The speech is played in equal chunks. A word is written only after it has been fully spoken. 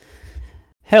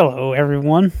Hello,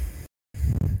 everyone.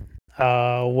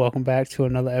 Welcome back to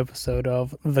another episode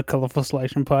of the Colorful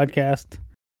Selection Podcast.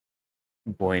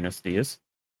 Buenos dias.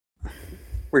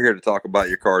 We're here to talk about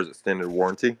your car's extended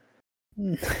warranty.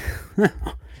 I've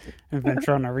been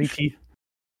trying to reach you.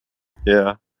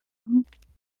 Yeah.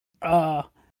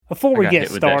 Before we get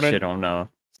hit with started, that shit on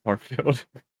Starfield.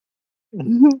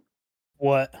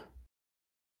 what?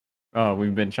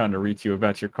 We've been trying to reach you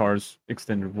about your car's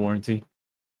extended warranty.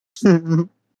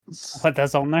 What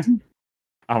that's on there?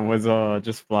 I was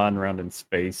just flying around in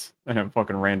space, and a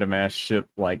fucking random ass ship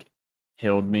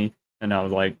hailed me, and I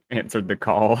was answered the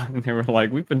call, and they were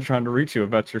like, "We've been trying to reach you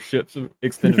about your ship's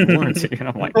extended warranty," and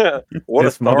I'm like, "What a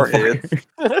 "This motherfucker!"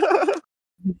 starhead!"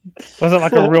 Was it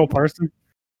like a real person?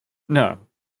 No,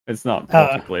 it's not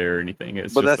multiplayer or anything.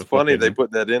 It's but just that's funny they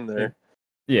put that in there.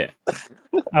 Yeah.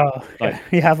 Oh,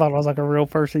 yeah. I thought it was like a real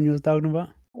person you was talking about.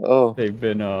 Oh, they've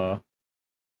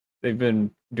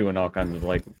been doing all kinds of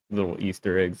little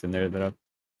Easter eggs in there that I've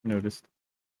noticed.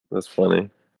 That's funny.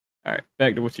 All right,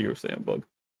 back to what you were saying, Bug.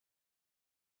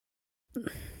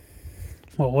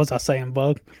 What was I saying,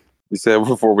 Bug? You said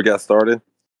before we got started?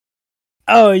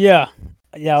 Oh, yeah.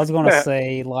 Yeah, I was going to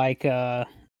say,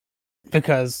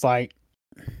 because,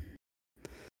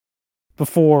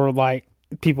 before,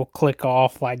 people click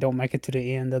off, don't make it to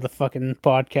the end of the fucking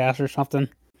podcast or something.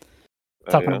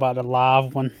 Talking about the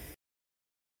live one.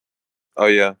 Oh,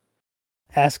 yeah.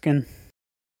 Asking,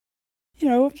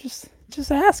 just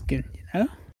asking, Yeah,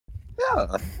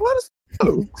 let us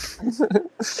know.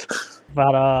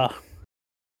 About,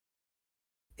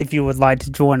 if you would like to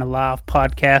join a live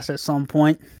podcast at some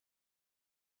point.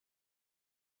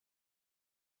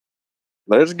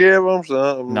 Let's give them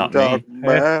something Not to talk me.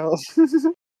 about.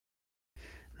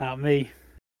 Not me.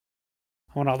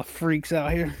 I want all the freaks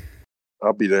out here.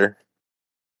 I'll be there.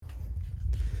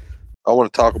 I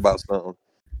want to talk about something.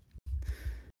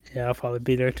 Yeah, I'll probably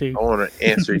be there too. I want to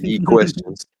answer ye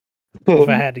questions. If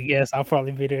I had to guess, I'll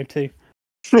probably be there too.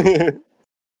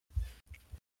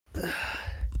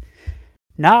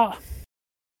 Nah.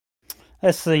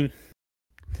 Let's see.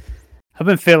 I've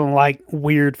been feeling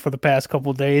weird for the past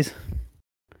couple of days.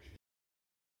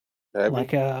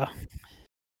 Yeah.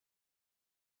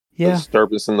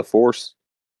 Disturbance in the force.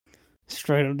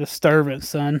 Straight up disturbance,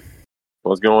 son.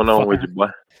 What's going on with you, boy?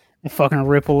 A fucking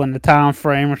ripple in the time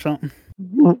frame or something.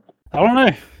 I don't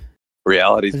know.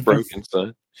 Reality's broken,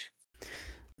 son.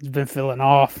 It's been feeling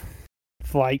off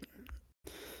for a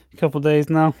couple of days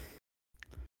now.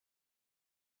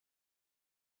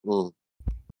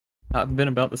 I've been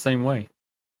about the same way.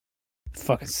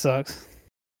 Fucking sucks.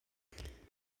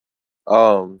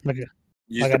 Use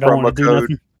the promo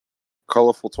code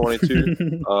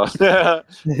Colorful22.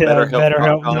 Better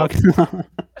help.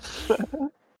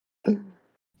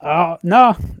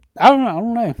 No, I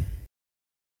don't know.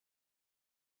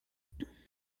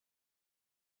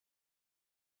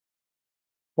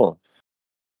 Huh.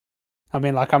 I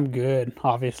mean, I'm good,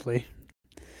 obviously.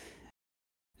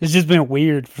 It's just been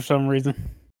weird for some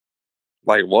reason.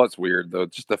 What's weird, though?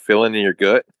 Just the feeling in your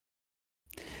gut?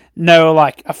 No,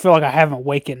 I feel like I haven't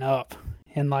waken up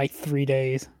in 3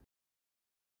 days.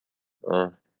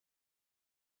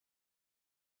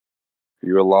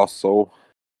 You're a lost soul?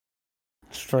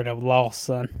 Straight up lost,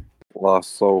 son.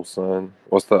 Lost soul, son.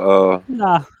 What's the,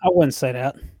 Nah, I wouldn't say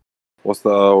that. What's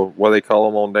the, what do they call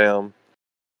them on down?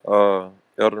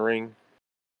 Elden Ring?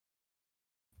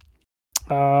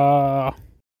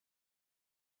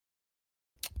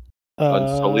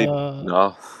 Unsullied?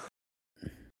 No.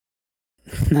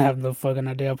 I have no fucking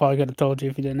idea. I probably could have told you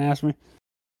if you didn't ask me.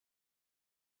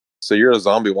 So you're a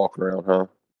zombie walking around, huh?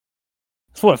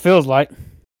 That's what it feels like.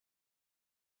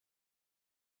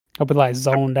 I'll be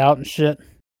zoned out and shit.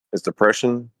 It's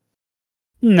depression?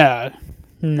 No,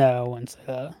 I wouldn't say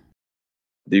that.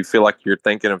 Do you feel like you're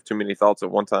thinking of too many thoughts at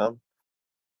one time?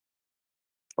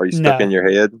 Are you stuck in your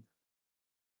head?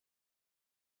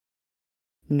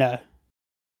 No.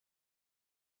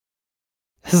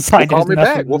 It's call me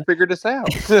back. We'll figure this out.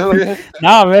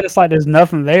 Nah, man, it's there's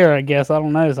nothing there, I guess. I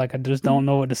don't know. It's I just don't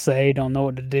know what to say, don't know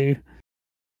what to do.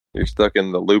 You're stuck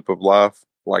in the loop of life,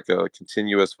 a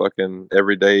continuous fucking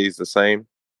every day is the same?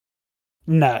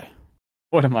 No.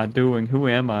 What am I doing? Who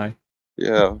am I?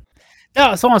 Yeah.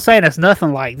 No, so I'm saying it's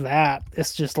nothing like that.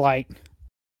 It's just I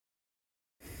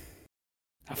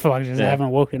feel like I just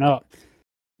haven't woken up.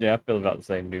 Yeah, I feel about the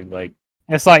same, dude.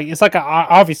 It's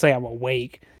obviously I'm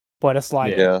awake, but it's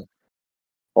yeah.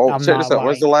 Oh, check this out.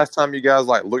 When's the last time you guys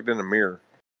looked in the mirror?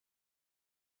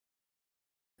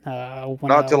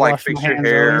 Not to fix your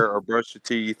hair or brush your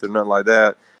teeth or nothing like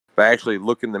that, but actually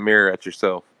look in the mirror at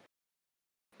yourself.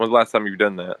 When's the last time you've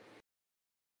done that?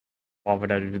 Why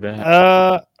would I do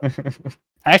that?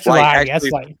 Actually, Like, I guess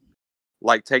actually-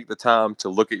 Like, take the time to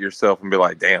look at yourself and be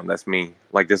like, damn, that's me.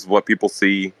 Like, this is what people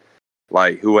see.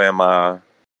 Like, who am I?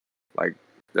 Like,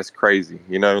 that's crazy.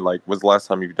 You know, like, when's the last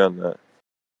time you've done that?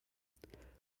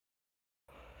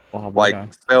 Why would Like, I?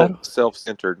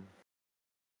 self-centered.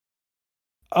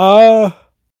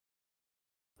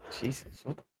 Jesus,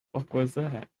 what the fuck was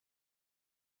that?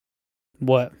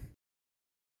 What?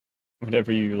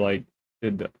 Whenever you like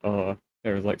did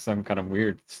there was like some kind of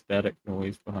weird static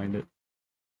noise behind it.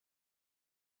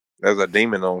 There's a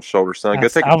demon on his shoulder, son. Go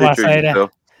That's- take I a was about to picture of say that.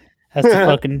 yourself. That's the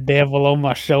fucking devil on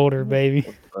my shoulder, baby.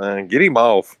 Get him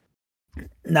off.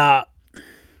 Nah.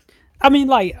 I mean,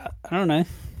 like, I don't know.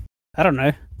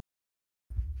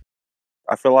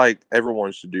 I feel like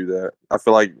everyone should do that. I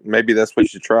feel like maybe that's what you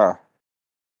should try.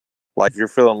 Like, if you're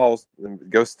feeling lost, then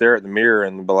go stare at the mirror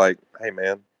and be like, "Hey,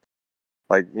 man."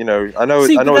 Like, you know, I know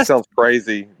See, but it that's- sounds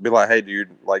crazy. Be like, "Hey, dude,"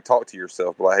 like, talk to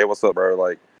yourself. Be like, "Hey, what's up, bro?"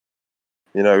 Like,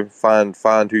 you know, find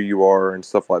who you are and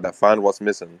stuff like that. Find what's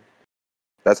missing.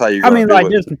 That's how you're I gonna mean, do like,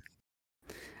 it. just.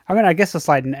 I mean, I guess it's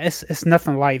like it's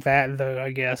nothing like that though.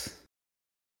 I guess.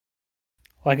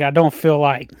 Like, I don't feel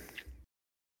like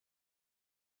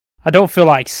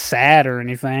sad or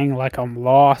anything. Like I'm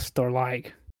lost or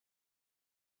like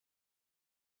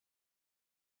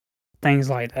things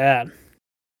like that.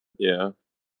 Yeah.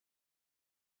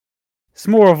 It's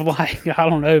more of like I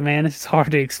don't know, man. It's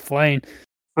hard to explain.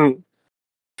 Yeah,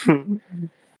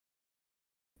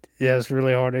 it's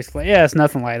really hard to explain. Yeah, it's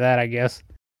nothing like that, I guess.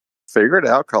 Figure it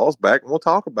out. Call us back and we'll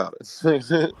talk about it. So,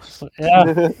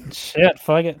 yeah, shit,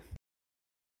 fuck it.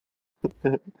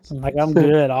 Like I'm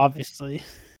good, obviously.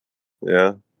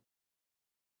 Yeah.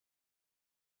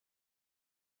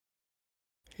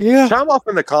 Yeah. Chime off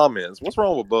in the comments. What's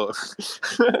wrong with Buck?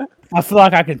 I feel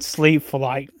like I could sleep for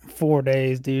like 4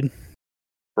 days, dude.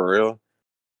 For real?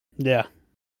 Yeah.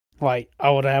 Like I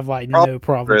would have like Probably no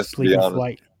problem stress, to be sleeping for honest.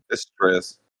 like It's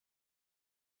stress.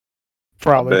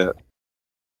 probably. I bet.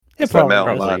 It It's that probably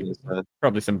mountain is. Probably. madness, man.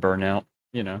 Probably some burnout,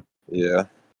 you know. Yeah.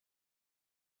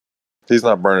 He's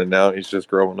not burning out. He's just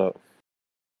growing up.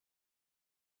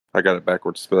 I got it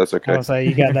backwards, but that's I okay. would say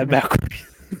you got that backwards.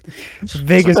 The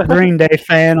biggest Green Day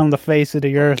fan on the face of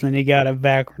the earth, and he got it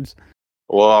backwards.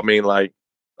 Well, I mean, like,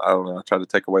 I don't know. I tried to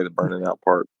take away the burning out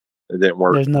part. It didn't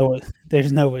work. There's no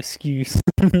excuse.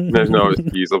 There's no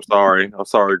excuse. I'm sorry. I'm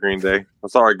sorry, Green Day. I'm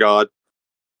sorry, God.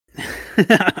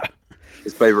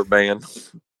 His favorite band.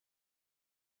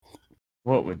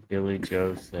 What would Billy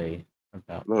Joe say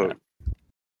about Look.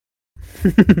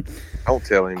 that? Don't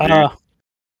tell him,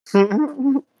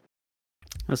 dude.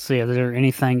 Let's see. Is there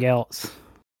anything else?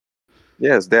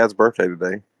 Yeah, it's Dad's birthday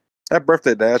today. Happy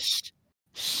birthday, Dad.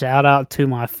 Shout out to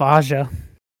my Faja.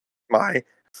 My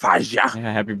Faja.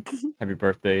 Yeah, happy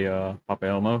birthday, Papa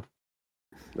Elmo.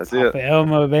 That's it. Papa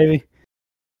Elmo, baby.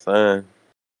 Son.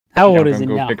 How old Y'all is gonna he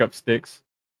go now? pick up sticks?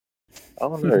 I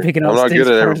don't know. Picking I'm up not sticks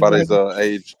good at for his everybody's birthday.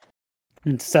 age.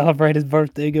 And celebrate his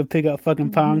birthday. Go pick up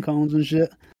fucking pine cones and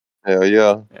shit. Hell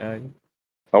yeah. Yeah,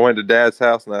 I went to Dad's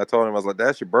house and I told him, I was like,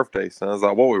 "That's your birthday, son." I was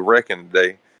like, "What we wrecking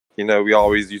today?" You know, we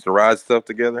always used to ride stuff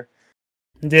together.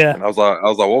 Yeah. And I was like,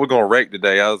 "What we gonna wreck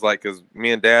today?" I was like, "Cause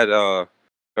me and Dad,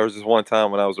 there was this one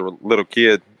time when I was a little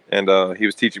kid, and he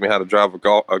was teaching me how to drive a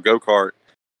go kart,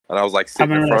 and I was like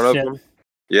sitting in front of him.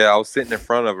 Yeah, I was sitting in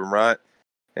front of him, right?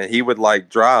 And he would like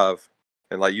drive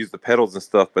and like use the pedals and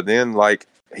stuff, but then like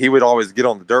he would always get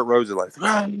on the dirt roads and like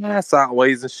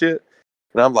sideways and shit.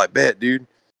 And I'm like, "Bet, dude."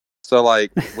 So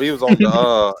like we was on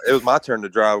the it was my turn to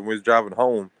drive when we was driving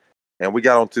home, and we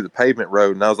got onto the pavement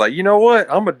road, and I was like, "You know what?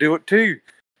 I'm gonna do it too."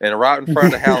 And right in front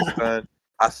of the house, son,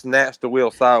 I snatched the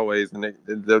wheel sideways, and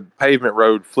the pavement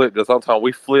road flipped us. I'm talking,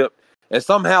 we flipped, and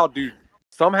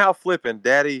somehow flipping,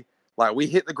 Daddy, like we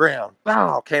hit the ground,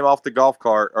 came off the golf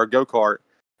cart or go kart,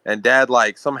 and Dad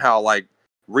like somehow like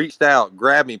reached out,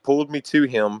 grabbed me, pulled me to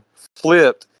him,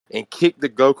 flipped, and kicked the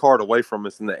go kart away from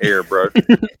us in the air, bro.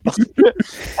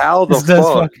 How the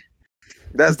fuck?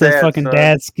 That's that Dad, fucking son.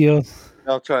 Dad skills.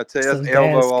 I'm trying to tell you, Some that's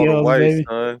elbow dad all the skills, way, baby.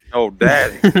 son. Oh,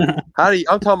 Daddy. How do you?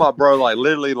 I'm talking about, bro. Like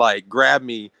literally, like grabbed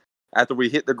me after we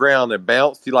hit the ground and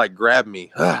bounced. He like grabbed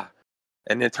me,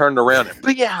 and then turned around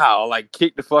and like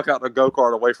kicked the fuck out the go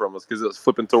kart away from us because it was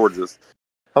flipping towards us.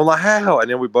 I'm like, how? And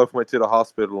then we both went to the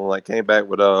hospital and like came back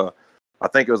with I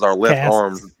think it was our left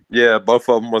arm. Yeah, both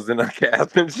of them was in a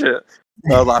cast and shit.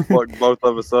 I was like, fucked both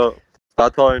of us up. So I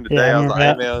told him today, I was like,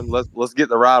 "Hey man, let's get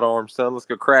the right arm, son. Let's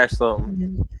go crash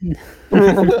something."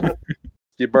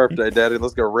 Your birthday, Daddy.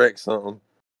 Let's go wreck something.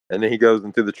 And then he goes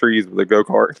into the trees with a go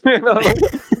kart.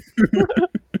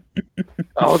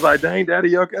 I was like, "Dang,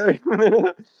 Daddy, you okay?"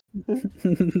 And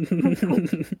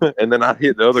then I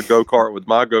hit the other go-kart with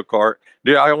my go-kart.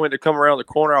 Dude, I went to come around the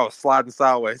corner. I was sliding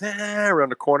sideways around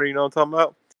the corner. You know what I'm talking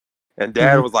about? And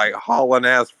Dad was like hauling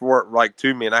ass for it like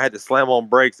to me, and I had to slam on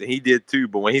brakes, and he did too.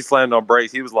 But when he slammed on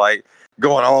brakes, he was like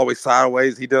going all the way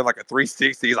sideways. He did like a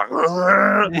 360. He's like,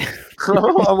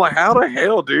 I'm like, how the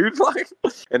hell, dude? Like,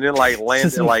 and then like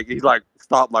landed, like he like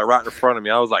stopped like right in front of me.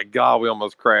 I was like, God, we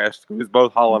almost crashed. We was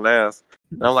both hauling ass.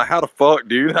 And I'm like, how the fuck,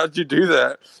 dude? How'd you do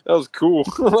that? That was cool.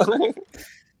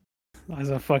 That's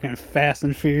a fucking Fast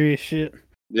and Furious shit.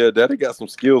 Yeah, Daddy got some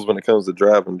skills when it comes to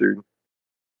driving, dude.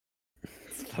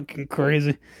 It's fucking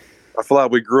crazy. I feel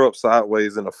like we grew up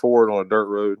sideways in a Ford on a dirt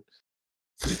road.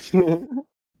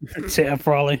 Yeah,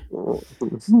 probably.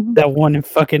 That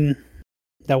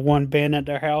one band at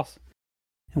their house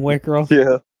in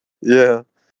Waycross. Yeah.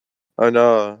 And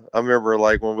I remember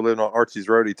like when we lived on Archie's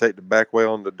Road, he'd take the back way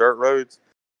on the dirt roads.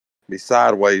 Be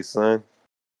sideways, son.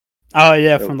 Oh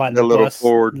yeah, from like the little bus,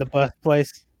 Ford. the bus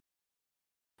place.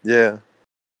 Yeah.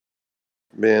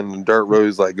 Man, the dirt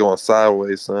roads like going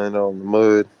sideways, son, on the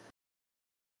mud.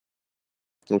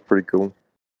 It was pretty cool.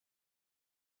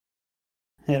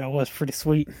 Yeah, that was pretty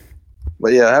sweet.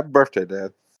 But yeah, happy birthday,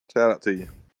 Dad. Shout out to you.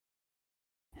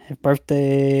 Happy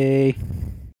birthday.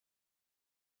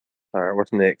 All right,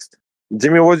 what's next?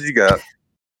 Jimmy, what you got?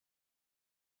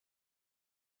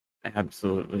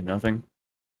 Absolutely nothing.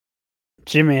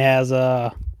 Jimmy has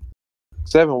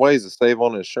 7 ways to save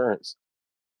on insurance.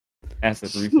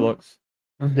 Acid reflux.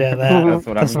 Yeah, that's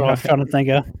what I was got. trying to think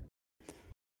of.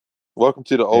 Welcome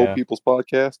to the Old People's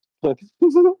Podcast. For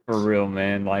real,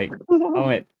 man. Like, I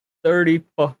went 30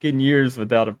 fucking years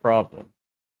without a problem.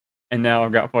 And now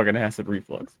I've got fucking acid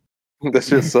reflux. That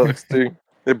shit sucks, dude.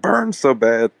 It burns so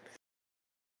bad.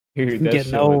 Dude, that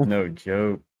shit was no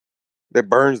joke. It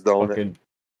burns, don't it?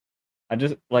 I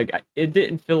just, like, it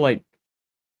didn't feel like,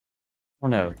 I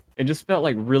don't know. It just felt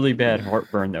like really bad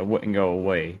heartburn that wouldn't go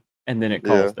away. And then it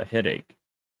caused a headache.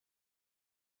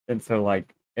 And so,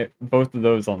 like, both of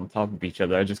those on top of each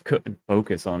other, I just couldn't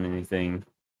focus on anything.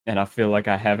 And I feel like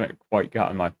I haven't quite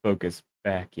gotten my focus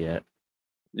back yet.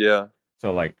 Yeah.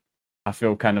 So, like, I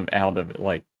feel kind of out of it,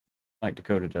 like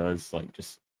Dakota does. Like,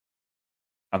 just,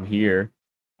 I'm here.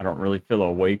 I don't really feel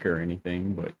awake or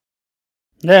anything, but...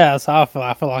 Yeah, that's how I feel.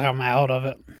 I feel like I'm out of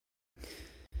it.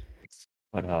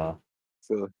 But,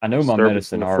 I know my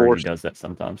medicine already does that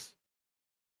sometimes.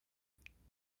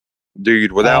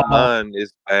 Dude, without mine,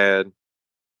 it's bad.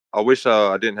 I wish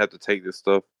I didn't have to take this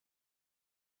stuff.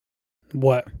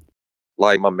 What?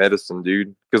 Like my medicine,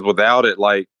 dude. Because without it,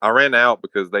 like, I ran out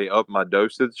because they upped my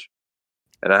dosage.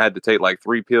 And I had to take like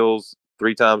 3 pills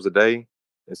 3 times a day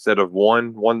instead of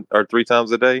one or 3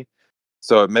 times a day.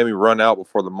 So it made me run out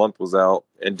before the month was out.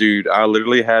 And dude, I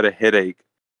literally had a headache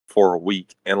for a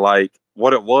week. And like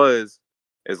what it was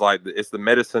is like it's the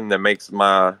medicine that makes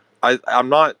my I'm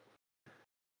not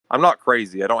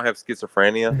crazy. I don't have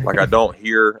schizophrenia. Like I don't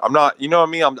hear. I'm not. You know what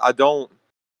I mean?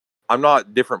 I'm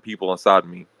not different people inside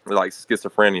me like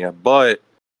schizophrenia. But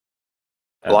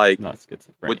that's like not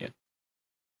schizophrenia.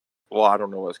 Well, I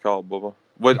don't know what it's called, Bubba.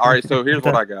 All right, so here's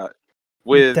what I got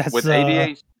with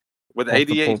ADHD. With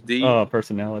ADHD,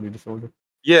 personality disorder.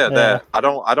 Yeah, that I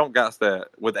don't got that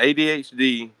with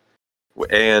ADHD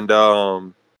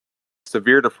and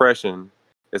severe depression.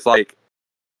 It's like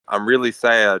I'm really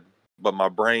sad, but my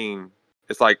brain,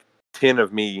 it's like 10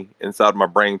 of me inside my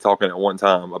brain talking at one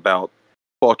time about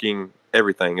fucking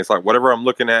everything. It's like whatever I'm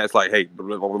looking at, it's like, hey,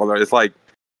 blah, blah, blah, blah. It's like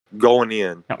going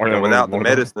in. And without the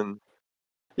medicine,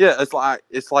 yeah,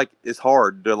 it's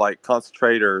hard to like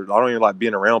concentrate, or I don't even like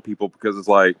being around people because it's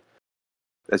like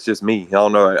that's just me. I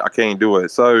don't know. I can't do it.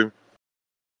 So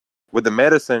with the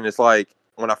medicine, it's like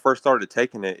when I first started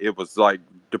taking it, it was like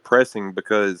depressing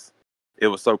because it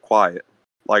was so quiet.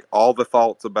 Like all the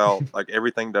thoughts about like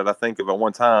everything that I think of at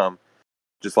one time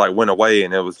just like went away,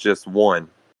 and it was just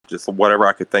whatever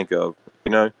I could think of,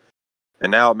 you know?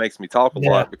 And now it makes me talk a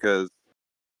lot because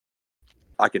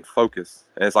I can focus.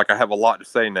 And it's like I have a lot to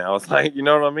say now. It's like, you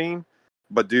know what I mean?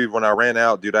 But dude, when I ran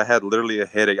out, dude, I had literally a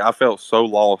headache. I felt so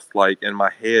lost, like, and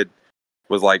my head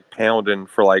was like pounding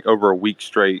for like over a week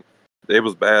straight. It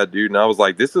was bad, dude. And I was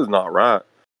like, this is not right.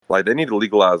 Like, they need to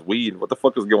legalize weed. What the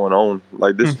fuck is going on?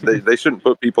 Like, this, they shouldn't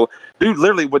put people, dude,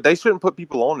 literally, they shouldn't put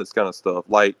people on this kind of stuff.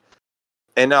 Like,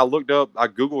 and I looked up, I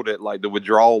Googled it, like the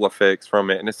withdrawal effects from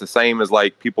it. And it's the same as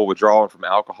like people withdrawing from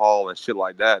alcohol and shit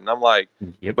like that. And I'm like,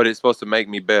 but it's supposed to make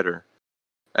me better.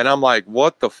 And I'm like,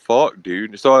 what the fuck,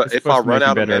 dude? So if I run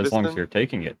out of medicine, as long as you're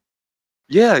taking it.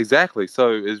 Yeah, exactly.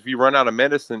 So if you run out of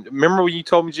medicine, remember when you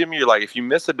told me, Jimmy, you're like, if you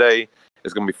miss a day,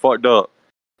 it's gonna be fucked up,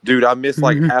 dude. I missed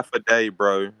like half a day,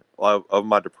 bro. of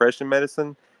my depression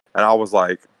medicine, and I was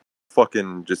like,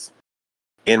 fucking just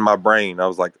in my brain. I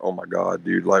was like, oh my god,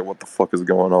 dude, like what the fuck is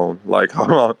going on? Like,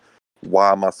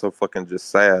 why am I so fucking just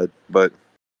sad? But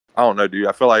I don't know, dude.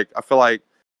 I feel like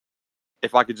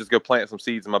if I could just go plant some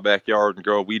seeds in my backyard and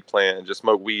grow a weed plant and just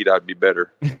smoke weed, I'd be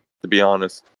better. To be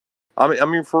honest, I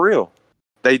mean for real.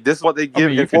 This is what they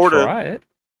give in Florida. Try it.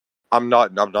 I'm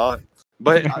not.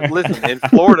 But listen, in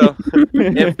Florida,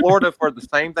 for the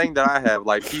same thing that I have,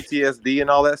 like PTSD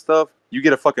and all that stuff, you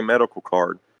get a fucking medical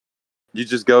card. You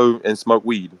just go and smoke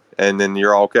weed, and then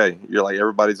you're okay. You're like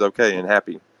everybody's okay and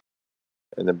happy.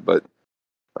 And then, but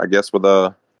I guess with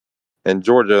in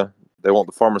Georgia, they want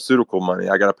the pharmaceutical money.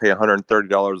 I got to pay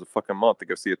 $130 a fucking month to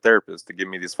go see a therapist to give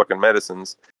me these fucking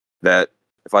medicines that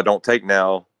if I don't take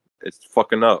now, it's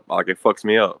fucking up. Like it fucks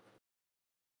me up.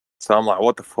 So I'm like,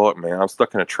 what the fuck, man? I'm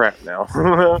stuck in a trap now.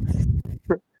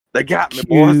 They got me,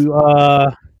 boys.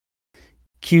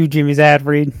 Cue Jimmy's ad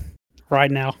read right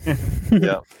now.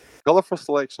 Yeah. Colorful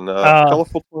selection.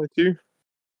 Colorful 22.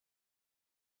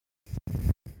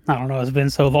 I don't know. It's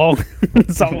been so long.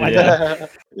 Something like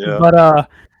that. Yeah. But,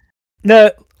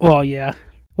 no. Well, yeah.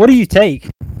 What do you take?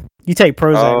 You take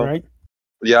Prozac, right?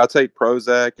 Yeah, I take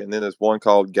Prozac, and then there's one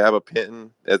called gabapentin.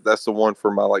 That's the one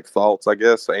for my like thoughts, I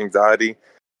guess, anxiety.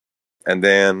 And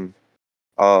then,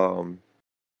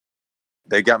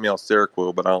 they got me on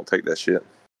Seroquel, but I don't take that shit.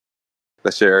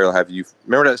 That shit will have you.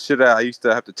 Remember that shit I used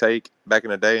to have to take back in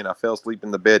the day, and I fell asleep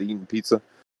in the bed eating pizza.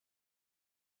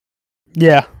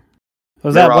 Yeah.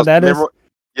 Was that what that is?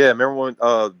 Yeah, remember when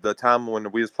the time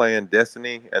when we was playing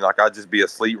Destiny, and like I'd just be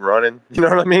asleep running. You know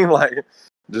what I mean? Like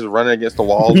just running against the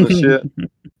walls and shit.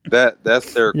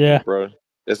 That's Seroquel, yeah, bro.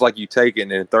 It's like you take it,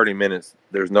 and in 30 minutes,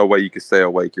 there's no way you can stay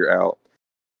awake. You're out.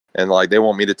 And like they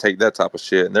want me to take that type of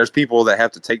shit. And there's people that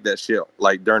have to take that shit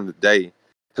like during the day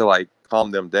to like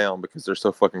calm them down because they're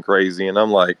so fucking crazy. And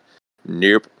I'm like,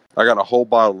 nope. I got a whole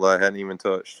bottle that I hadn't even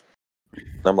touched.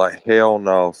 And I'm like, hell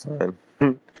no, son.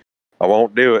 I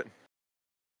won't do it.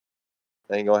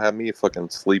 They ain't gonna have me fucking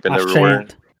sleeping everywhere.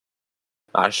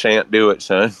 I shan't do it,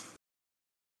 son.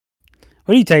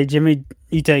 What do you take, Jimmy?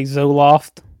 You take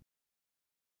Zoloft.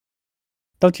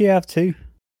 Don't you have two?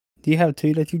 Do you have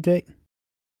two that you take?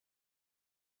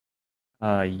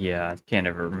 Yeah, I can't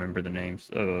ever remember the names.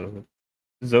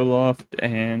 Zoloft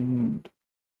and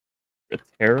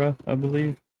Terra, I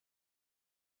believe.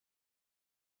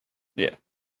 Yeah.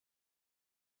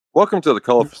 Welcome to the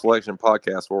Colorful Selection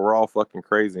podcast, where we're all fucking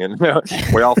crazy and we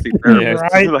all see therapists.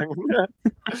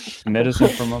 Right? Medicine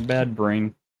for my bad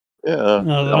brain. Yeah,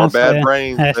 our bad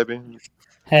brains, baby.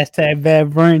 Hashtag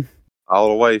bad brain. All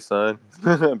the way, son.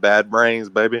 Bad brains,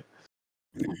 baby.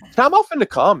 Chime off in the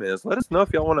comments. Let us know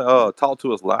if y'all want to talk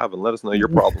to us live and let us know your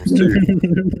problems too.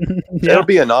 Yeah. It'll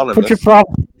be anonymous.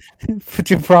 Put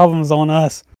your problems on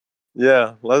us.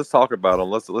 Yeah, let's talk about them.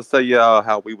 Let's tell you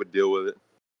how we would deal with it.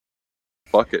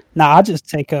 Fuck it. Nah, I just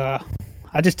take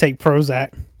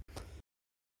Prozac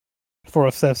for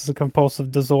obsessive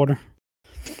compulsive disorder.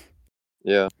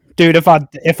 Yeah, dude. If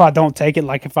I don't take it,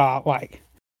 like if I like,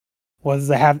 what does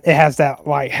it have? It has that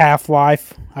like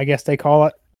half-life, I guess they call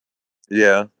it.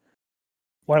 Yeah.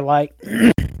 Where like,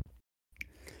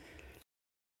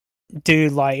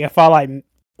 dude, like if I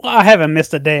haven't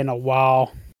missed a day in a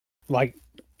while. Like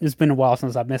it's been a while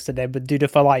since I missed a day, but dude,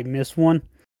 if I like miss one.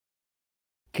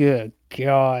 Good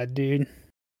God, dude.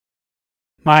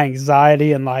 My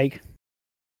anxiety and like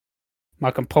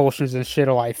my compulsions and shit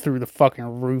are like through the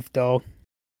fucking roof, dog.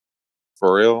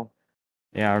 For real?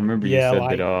 Yeah, I remember you said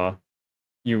like, that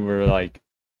you were like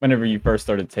whenever you first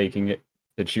started taking it,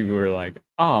 that you were like,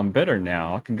 oh, I'm better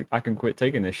now. I can quit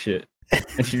taking this shit.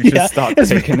 And you just stopped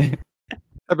taking it.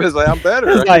 I was like, I'm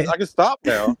better. I can stop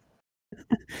now.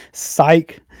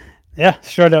 Psych. Yeah,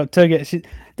 straight up took it.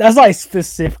 That's like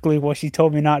specifically what she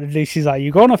told me not to do. She's like,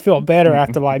 you're going to feel better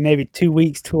after like maybe 2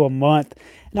 weeks to a month.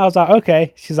 And I was like,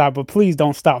 okay. She's like, but please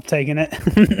don't stop taking it.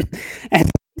 And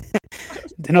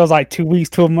then it was like 2 weeks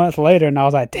to a month later. And I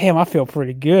was like, damn, I feel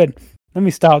pretty good. Let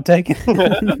me stop taking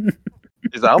it.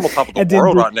 She's like, I'm on top of the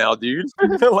world right now, dude.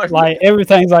 like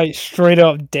everything's like straight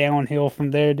up downhill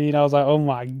from there, dude. I was like, oh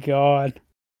my God.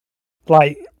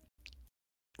 Like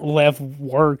left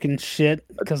work and shit.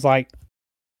 Because like,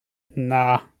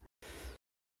 nah.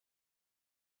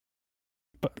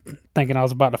 But thinking I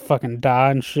was about to fucking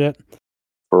die and shit.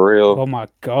 For real. Oh my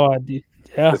God, dude.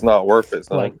 Yeah. It's not worth it,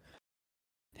 son. Like,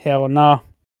 hell no.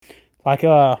 Like,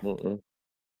 They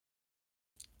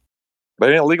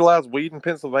didn't legalize weed in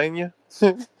Pennsylvania?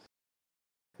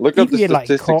 Look up the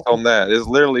statistics on that. It's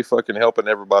literally fucking helping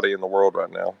everybody in the world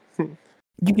right now.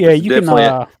 Yeah, you can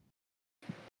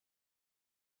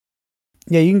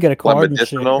Yeah, you can get a card and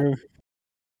shit. medicinal?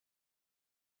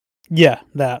 Yeah,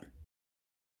 that.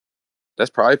 That's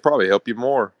probably help you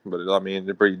more, but I mean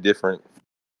they're pretty different.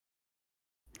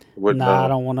 Wouldn't Nah, I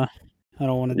don't wanna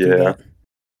do yeah. that.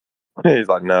 He's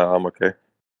like, no, I'm okay.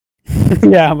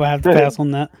 Yeah, I'm gonna have to pass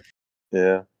on that.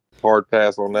 Yeah. Hard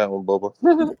pass on that one, Bubba.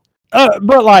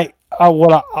 But like, I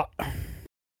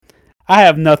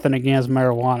have nothing against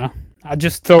marijuana. I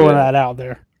just throwing that out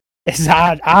there.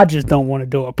 I just don't want to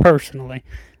do it personally.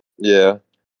 Yeah.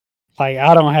 Like,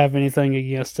 I don't have anything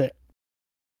against it.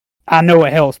 I know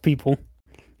it helps people.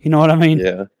 You know what I mean?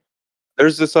 Yeah.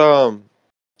 There's this I'm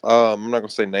not gonna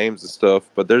say names and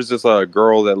stuff, but there's this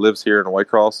girl that lives here in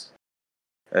Whitecross,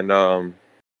 and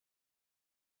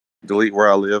delete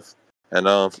where I live, and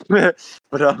but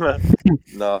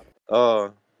no,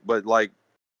 but like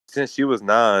since she was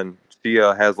 9, she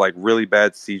has like really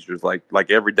bad seizures, like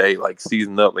every day, like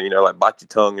seizing up, like bite your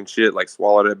tongue and shit, like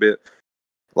swallow that bit,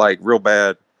 like real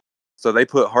bad. So they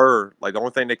put her, like the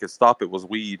only thing they could stop it was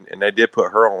weed, and they did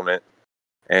put her on it.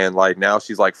 And like now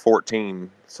she's like 14.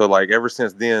 So like ever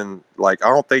since then, like I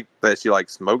don't think that she like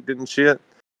smoked it and shit.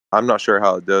 I'm not sure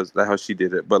how how she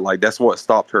did it, but like that's what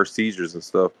stopped her seizures and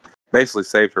stuff. Basically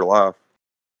saved her life.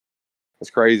 It's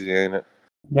crazy, ain't it?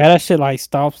 Yeah, that shit like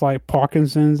stops like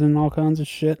Parkinson's and all kinds of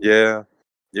shit. Yeah.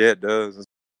 Yeah, it does. It's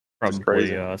Probably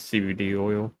crazy. CBD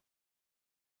oil.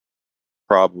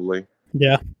 Probably.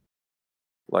 Yeah.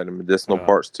 Like the medicinal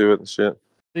parts to it and shit.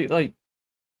 See, like,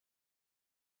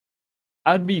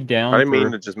 I'd be down. I didn't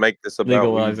mean to just make this about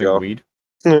legalizing weed.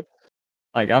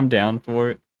 Like, I'm down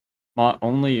for it. My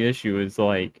only issue is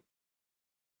like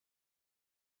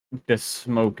the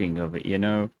smoking of it. You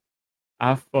know,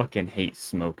 I fucking hate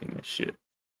smoking this shit.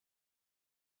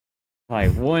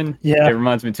 Like, one, it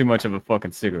reminds me too much of a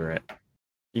fucking cigarette.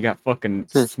 You got fucking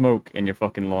smoke in your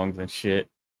fucking lungs and shit.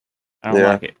 I don't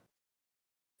like it.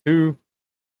 2,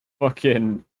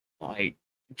 fucking like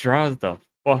dries the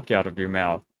fuck out of your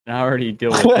mouth. And I already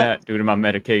deal with that due to my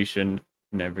medication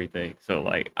and everything. So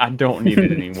like I don't need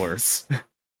it any worse.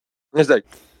 It's like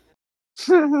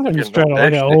I'm just trying to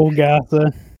like an old guy. So.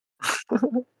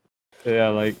 Yeah,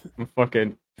 like I'm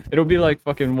fucking. It'll be like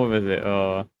fucking. What was it?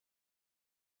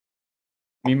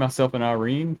 Me, Myself, and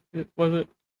Irene. Was it?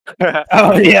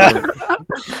 Oh yeah.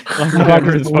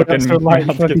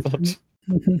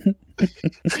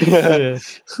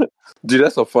 Dude,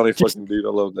 that's a funny fucking dude. I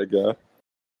love that guy.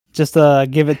 Just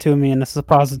give it to me in a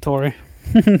suppository.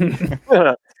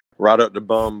 Right up the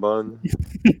bun.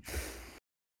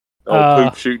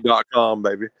 Poopshoot.com,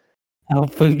 baby.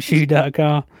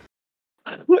 Poopshoot.com.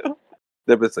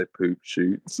 They better say poop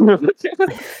shoot.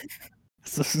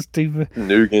 So stupid.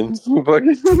 Noogans.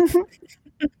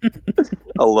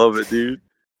 I love it, dude.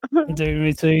 Dude,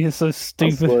 me too. It's so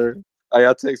stupid. I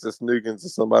texted Snoogans to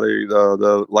somebody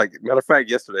like matter of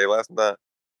fact last night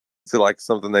to like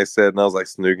something they said, and I was like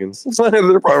Snoogans.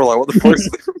 They're probably like, what the fuck?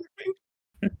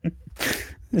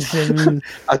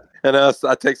 I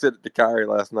texted it to Kyrie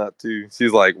last night too.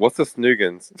 She's like, what's a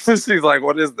Snoogans? She's like,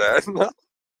 what is that?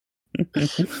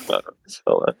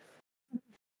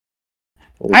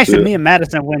 Actually, me and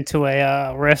Madison went to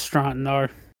a restaurant, and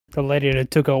the lady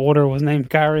that took our order was named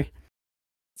Kyrie.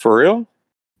 For real?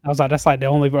 I was like, that's like the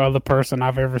only other person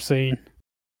I've ever seen.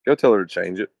 Go tell her to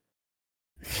change it.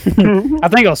 I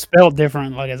think it was spelled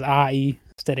different, like as IE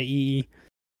instead of EE.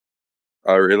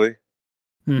 Oh, really?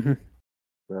 Mm-hmm.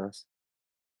 Nice.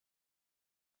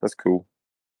 That's cool.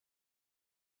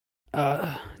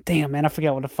 Damn, man, I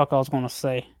forgot what the fuck I was going to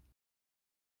say.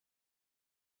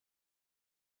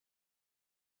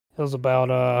 It was about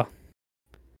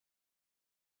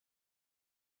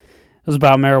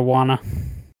marijuana.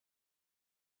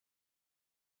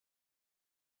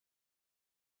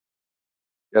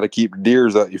 Got to keep the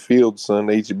deers out your field, son.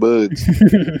 They eat your buds.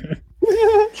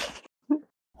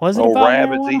 Was it about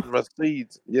rabbits marijuana? Eating my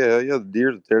seeds? Yeah, the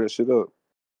deers will tear that shit up.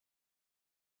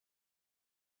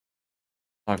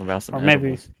 Talk about some. Or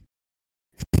maybe.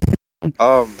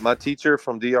 My teacher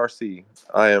from DRC.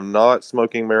 I am not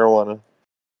smoking marijuana,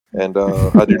 and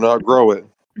I do not grow it.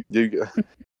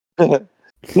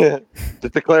 Yeah,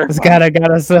 just to clarify. This guy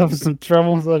got himself some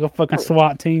trouble. It's like a fucking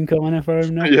SWAT team coming in for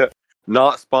him now. Yeah,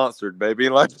 not sponsored, baby.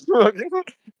 Like,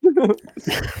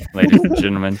 ladies and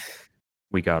gentlemen,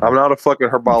 we got. I'm not a fucking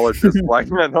herbologist. Like,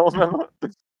 no.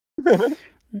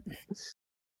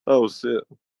 Oh shit.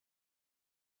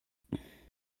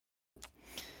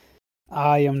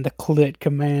 I am the clit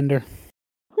commander.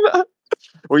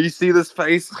 Where you see this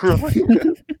face?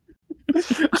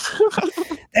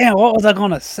 Damn, what was I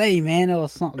gonna say, man? It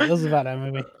was something. It was about that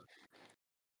movie.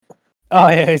 Oh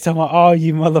yeah, he's talking about all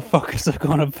you motherfuckers are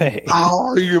gonna pay.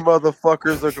 All you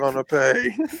motherfuckers are gonna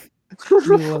pay.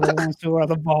 You are the ones who are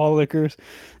the ball lickers.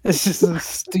 It's just so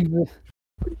stupid.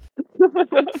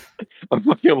 I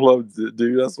fucking love it,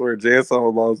 dude. I swear, Jay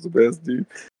Silent Bob is the best, dude.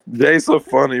 Jay's so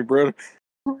funny, bro.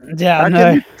 Yeah, I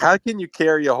know. How can you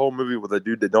carry a whole movie with a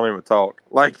dude that don't even talk?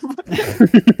 Like,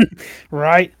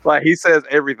 right? like he says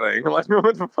everything. Like,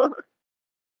 what the fuck?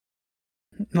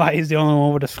 Like he's the only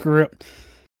one with a script.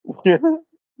 Yeah,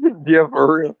 yeah,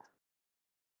 for real.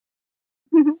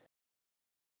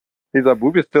 He's like,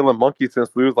 we've been stealing monkeys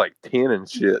since we was like 10 and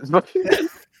shit.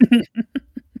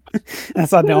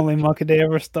 That's not the only monkey they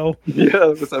ever stole.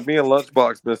 Yeah, it's like me and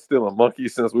Lunchbox been stealing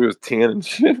monkeys since we was 10 and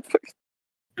shit.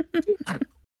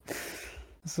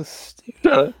 This is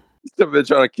stupid. Been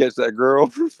trying to catch that girl.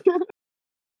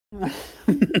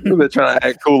 Been trying to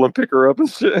act cool and pick her up and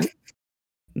shit.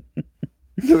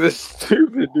 This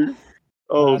stupid, dude.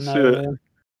 Oh know, shit! man.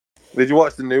 Did you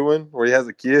watch the new one where he has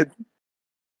a kid?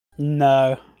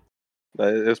 No.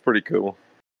 It's pretty cool.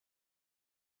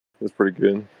 It's pretty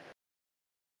good.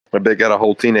 I bet got a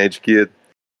whole teenage kid.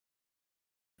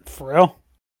 For real?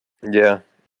 Yeah.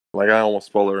 Like, I don't want to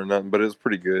spoil it or nothing, but it's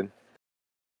pretty good.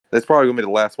 It's probably going to be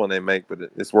the last one they make, but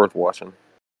it's worth watching.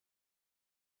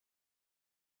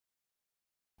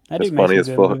 That It's funny as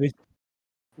fuck. Movie.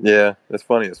 Yeah, it's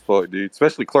funny as fuck, dude.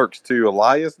 Especially Clerks 2.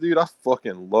 Elias, dude. I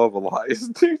fucking love Elias,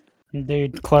 dude.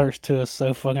 Dude, Clerks 2 is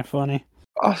so fucking funny.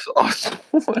 I swear.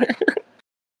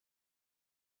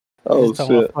 Oh, shit.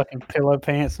 About fucking pillow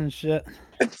pants and shit.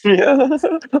 Yeah.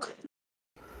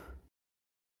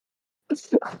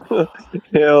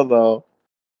 Hell no.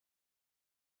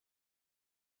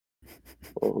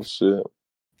 Oh, shit.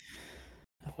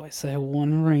 I always say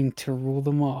one ring to rule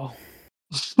them all.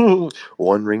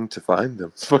 One ring to find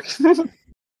them.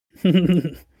 Yeah,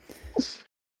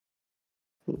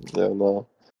 no.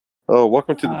 Oh,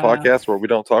 welcome to the podcast where we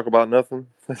don't talk about nothing.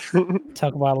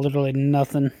 Talk about literally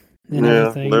nothing and Yeah,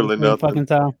 everything. literally nothing. Fucking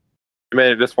time. You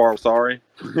made it this far, I'm sorry.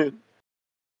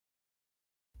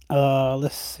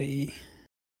 Let's see.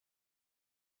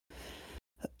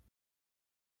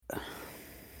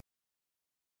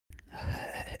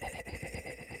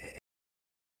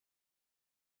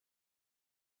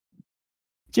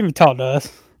 Jimmy talk to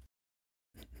us.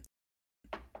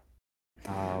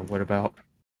 What about?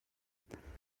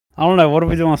 I don't know. What are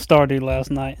we doing Stardew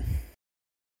last night?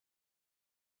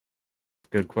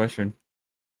 Good question.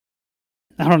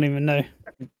 I don't even know.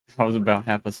 I was about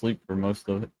half asleep for most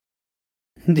of it.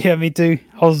 Yeah, me too.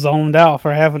 I was zoned out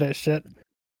for half of that shit.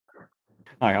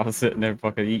 Like, I was sitting there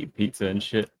fucking eating pizza and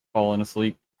shit, falling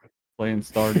asleep, playing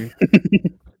Stardew.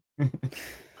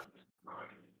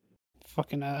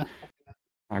 Fucking I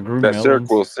grew that melons.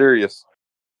 circle is serious.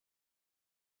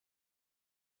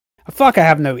 I feel like I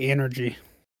have no energy.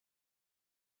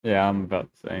 Yeah, I'm about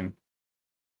the same.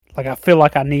 Like, I feel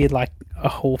like I need, like, a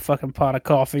whole fucking pot of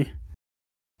coffee.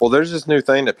 Well, there's this new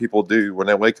thing that people do when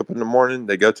they wake up in the morning.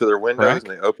 They go to their windows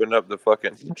and they open up the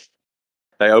fucking.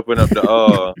 They open up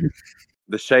the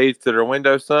the shades to their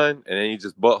window, son, and then you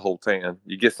just butthole tan.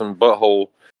 You get some butthole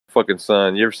fucking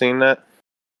sun. You ever seen that?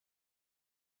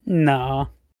 Nah.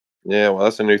 Yeah, well,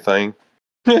 that's a new thing.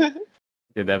 Get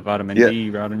that vitamin D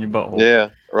right on your butthole. Yeah,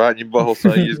 right in your butthole,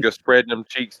 son. You just go spreading them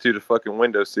cheeks to the fucking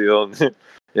windowsill, and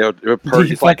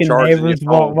It's like neighbors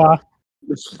walk by.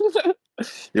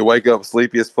 You wake up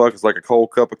sleepy as fuck. It's like a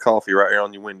cold cup of coffee right here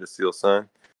on your windowsill, son.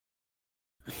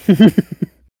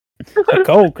 A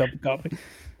cold cup of coffee.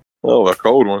 Oh, a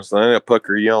cold one, son. That'll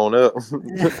pucker you on up.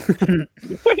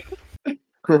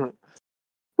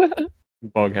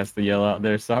 Bug has to yell out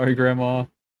there, "Sorry, Grandma."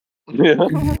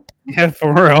 Yeah,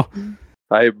 for real.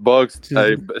 Hey, Bugs.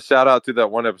 Hey, shout out to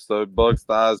that one episode. Bugs'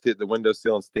 thighs hit the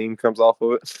windowsill and steam comes off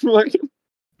of it. Like,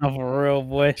 oh, for real,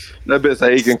 boy. That bitch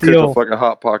say he can cook a fucking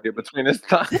hot pocket between his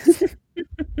thighs.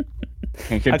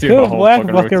 He can do a whole fucking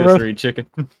rotisserie chicken.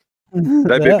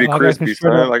 That bitch be crispy,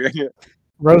 son. Like,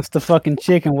 roast the fucking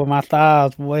chicken with my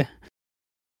thighs, boy.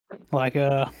 Like,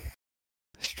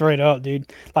 straight up,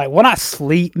 dude. Like, when I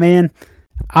sleep, man,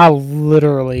 I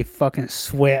literally fucking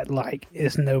sweat like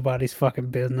it's nobody's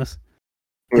fucking business.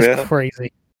 It's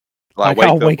crazy. Like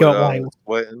I'll wake up like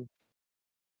sweating.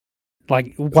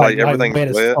 Like everything's wet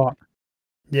as fuck.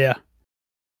 Yeah.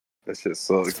 That shit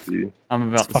sucks, dude.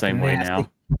 I'm about the same way now.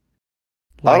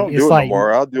 I don't do it no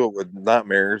more. I'll do it with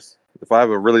nightmares. If I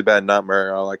have a really bad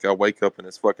nightmare, I wake up and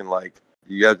it's fucking like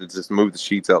you have to just move the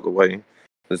sheets out the way.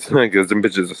 Because them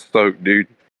bitches are soaked, dude.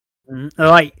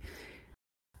 Like,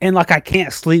 and like I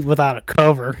can't sleep without a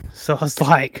cover, so it's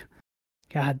like,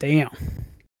 god damn.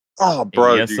 Oh,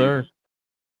 bro, yes, dude. sir.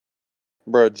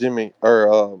 Bro, Jimmy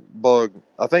or Bug.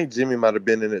 I think Jimmy might have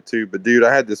been in it too. But dude,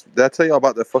 I had this. Did I tell y'all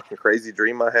about that fucking crazy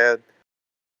dream I had?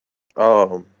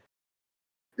 Um,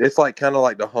 it's like kind of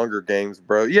like the Hunger Games,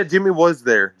 bro. Yeah, Jimmy was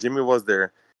there. Jimmy was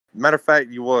there. Matter of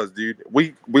fact, he was, dude.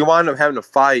 We wound up having to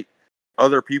fight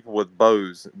other people with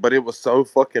bows, but it was so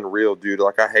fucking real, dude.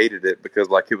 Like I hated it because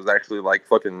like it was actually like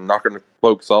fucking knocking the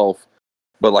folks off,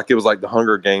 but like it was like the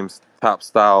Hunger Games type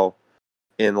style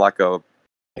in like a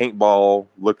paintball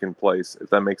looking place, if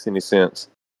that makes any sense.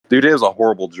 Dude, it was a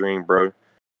horrible dream, bro.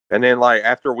 And then like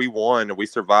after we won and we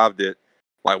survived it,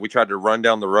 like we tried to run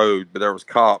down the road, but there was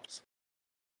cops.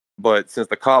 But since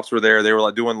the cops were there, they were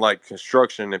like doing like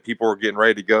construction and people were getting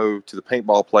ready to go to the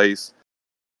paintball place.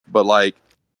 But like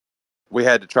we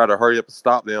had to try to hurry up and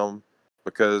stop them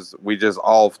because we just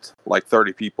offed like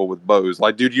 30 people with bows.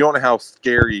 Like, dude, you don't know how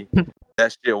scary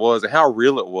that shit was and how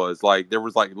real it was. Like, there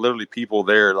was like literally people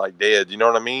there like dead. You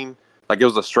know what I mean? Like, it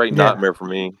was a straight nightmare for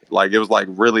me. Like, it was like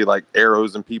really like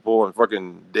arrows and people and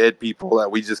fucking dead people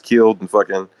that we just killed and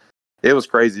fucking. It was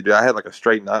crazy, dude. I had like a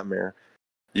straight nightmare.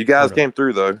 You guys came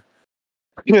through though.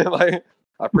 Like,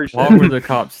 I appreciate Why were the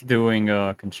cops doing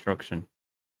construction?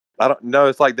 I don't know.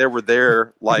 It's like they were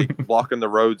there, like blocking the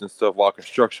roads and stuff while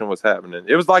construction was happening.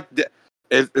 It was like,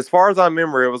 as far as I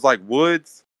remember, it was like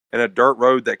woods and a dirt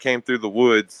road that came through the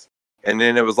woods, and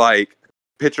then it was like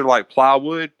picture like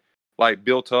plywood, like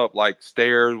built up like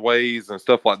stairways and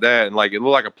stuff like that, and like it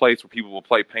looked like a place where people would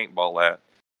play paintball at.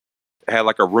 It had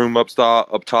like a room up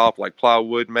top, like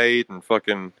plywood made, and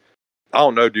fucking, I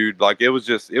don't know, dude. Like it was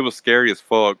scary as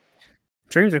fuck.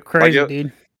 Dreams are crazy,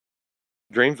 dude.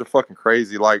 Dreams are fucking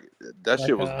crazy. Like that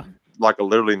shit was like a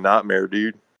literally nightmare,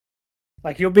 dude.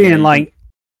 Like you'll be in like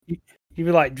you'll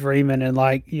be like dreaming and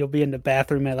like you'll be in the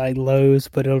bathroom at like Lowe's,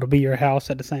 but it'll be your house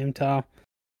at the same time.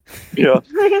 Yeah.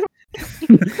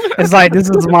 It's like this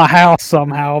is my house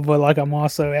somehow, but like I'm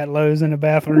also at Lowe's in the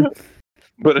bathroom.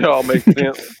 But it all makes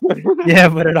sense. Yeah,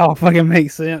 but it all fucking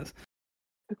makes sense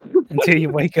until you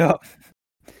wake up.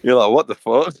 You're like, what the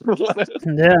fuck?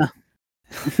 Yeah.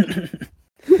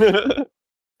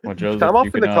 Well, Joseph, come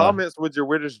off in the comments with your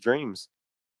weirdest dreams.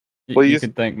 Please. You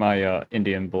can thank my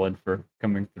Indian blood for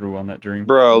coming through on that dream.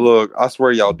 Bro, look, I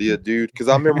swear y'all did, dude. Because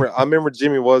I remember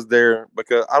Jimmy was there.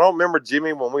 Because I don't remember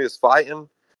Jimmy when we was fighting,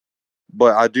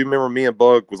 but I do remember me and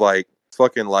Bug was like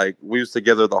fucking like we was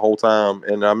together the whole time.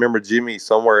 And I remember Jimmy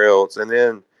somewhere else. And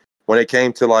then when it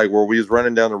came to like where we was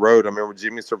running down the road, I remember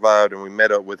Jimmy survived and we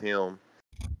met up with him.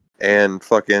 And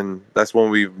fucking, that's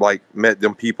when we like met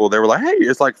them people. They were like, hey,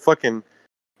 it's like fucking.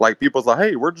 Like people's like,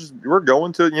 hey, we're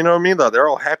going to, you know what I mean? Like, they're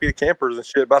all happy campers and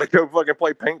shit, about to go fucking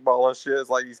play paintball and shit. It's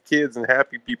like these kids and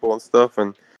happy people and stuff,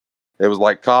 and it was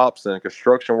like cops and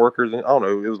construction workers, and I don't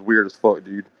know, it was weird as fuck,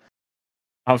 dude.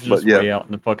 I was just way out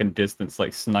in the fucking distance,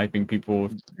 like sniping people.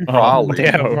 Probably,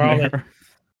 fucking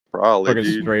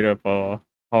dude. Straight up,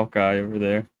 Hawkeye over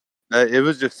there. It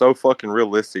was just so fucking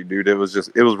realistic, dude. It was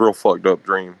real fucked up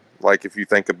dream. Like if you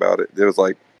think about it,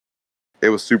 it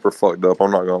was super fucked up.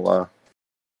 I'm not gonna lie.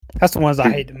 That's the ones I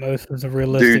hate the most. Was the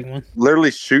realistic one. Literally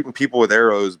shooting people with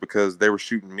arrows because they were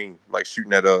shooting me, like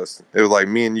shooting at us. It was like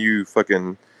me and you,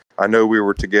 fucking. I know we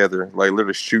were together, like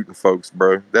literally shooting folks,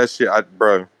 bro. That shit, I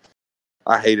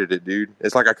hated it, dude.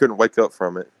 It's like I couldn't wake up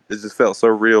from it. It just felt so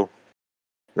real.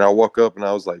 And I woke up and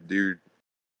I was like, dude,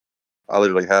 I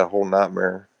literally had a whole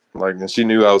nightmare. Like, and she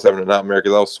knew I was having a nightmare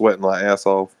because I was sweating my ass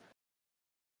off.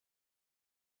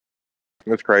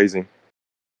 It's crazy.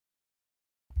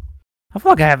 I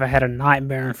feel like I haven't had a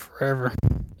nightmare in forever.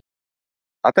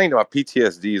 I think my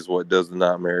PTSD is what does the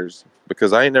nightmares,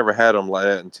 because I ain't never had them like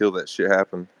that until that shit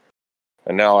happened.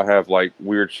 And now I have like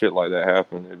weird shit like that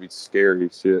happen. It'd be scary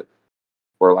shit.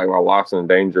 Or like my life's in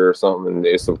danger or something and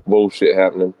it's some bullshit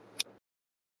happening.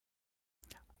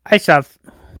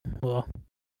 Well,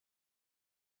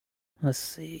 let's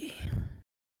see.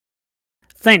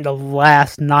 I think the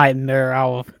last nightmare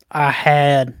I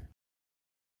had.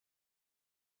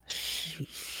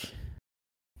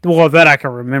 Well, that I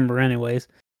can remember anyways,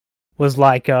 was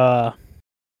like when I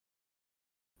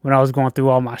was going through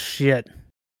all my shit.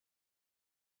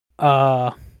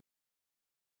 Like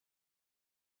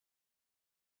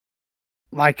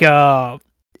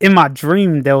in my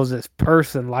dream there was this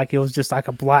person, like it was just like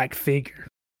a black figure.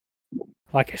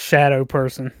 Like a shadow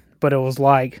person. But it was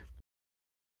like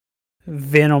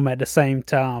Venom at the same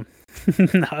time.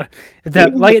 No,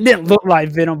 like it didn't look like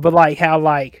Venom, but like how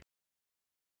like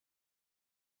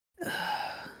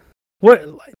what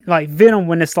like Venom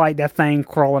when it's like that thing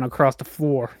crawling across the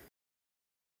floor.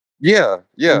 Yeah.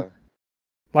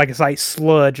 Like it's like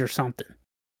sludge or something.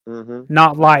 Mm-hmm.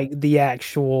 Not like the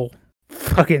actual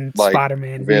fucking Like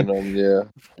Spider-Man. Venom, yeah.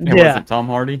 It wasn't Tom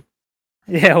Hardy.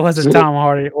 Yeah, it wasn't Tom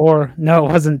Hardy, or no,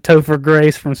 it wasn't Topher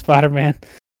Grace from Spider-Man.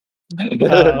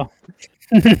 Yeah,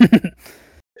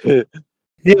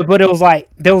 but it was like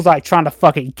they was like trying to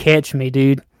fucking catch me,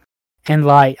 dude, and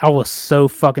like I was so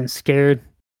fucking scared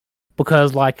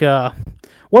because like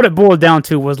what it boiled down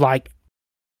to was like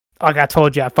I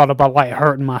told you, I thought about like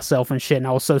hurting myself and shit, and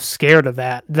I was so scared of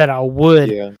that I would.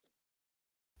 Yeah.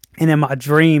 And in my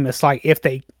dream, it's like if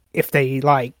they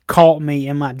like caught me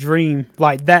in my dream,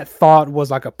 like that thought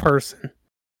was like a person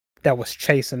that was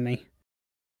chasing me.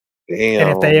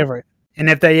 Damn. And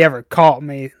if they ever caught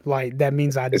me, like that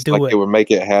means I'd it's do like it. It would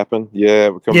make it happen. Yeah,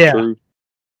 it would come true.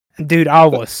 Dude, I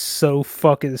was so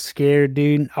fucking scared,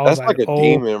 dude. I was that's like a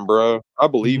demon, bro. I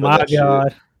believe in that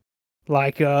God. Shit.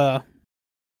 Like, yeah,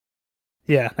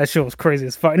 that shit was crazy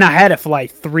as fuck. And I had it for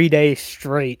like 3 days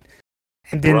straight.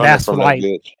 And then that's like,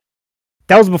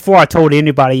 that was before I told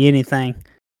anybody anything.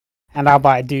 And I was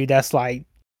like, dude, that's like,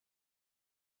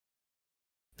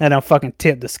 that don't fucking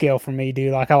tip the scale for me,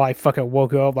 dude. Like, I like fucking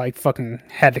woke up, like fucking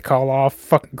had to call off,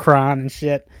 fucking crying and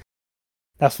shit.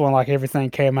 That's when like everything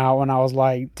came out when I was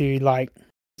like, dude, like,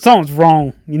 something's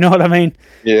wrong. You know what I mean?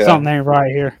 Yeah. Something ain't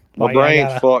right here. My like,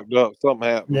 brain's fucked up. Something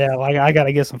happened. Yeah, like I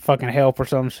gotta get some fucking help or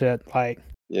some shit. Like,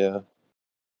 yeah,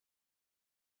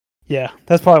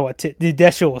 that's probably what. Dude,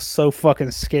 that shit was so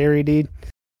fucking scary, dude.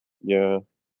 Yeah.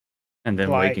 And then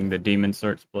waking the demon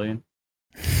starts playing.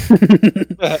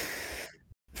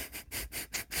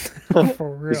 For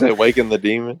real. You say waking the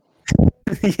demon?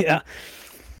 Yeah.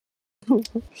 That's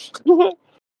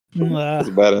a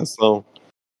badass song.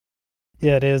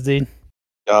 Yeah, it is, dude.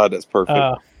 God, that's perfect.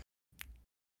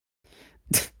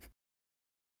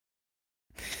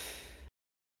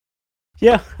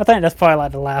 Yeah, I think that's probably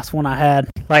like the last one I had.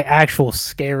 Like actual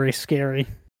scary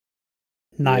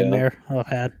nightmare I've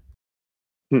had.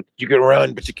 You can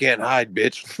run, but you can't hide,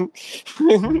 bitch.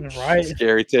 Right.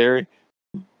 Scary Terry.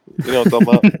 You know what I'm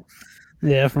talking about?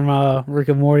 Yeah, from Rick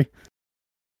and Morty.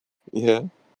 Yeah.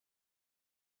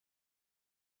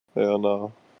 Hell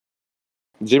no.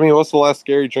 Jimmy, what's the last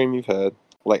scary dream you've had?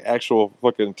 Like actual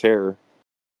fucking terror.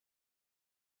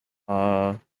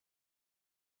 They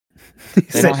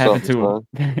don't happen too.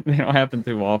 They don't happen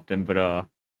too often, but the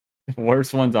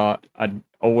worst ones I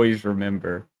always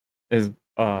remember is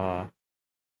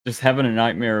just having a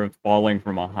nightmare of falling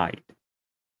from a height.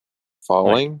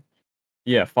 Falling? Like,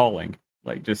 yeah, falling.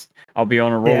 Like just I'll be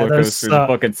on a roller coaster, the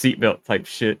fucking seatbelt type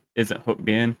shit isn't hooked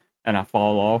in, and I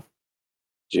fall off.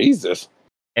 Jesus.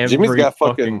 Every Jimmy's got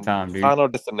fucking time, dude. Final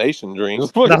Destination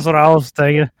dreams. That's what I was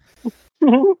thinking.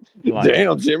 Like,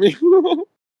 damn, Jimmy.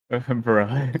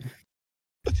 Bro.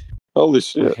 Holy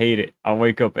shit. I hate it. I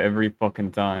wake up every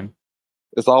fucking time.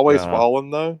 It's always falling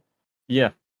though? Yeah.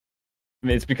 I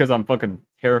mean, it's because I'm fucking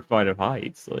terrified of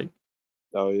heights. Like,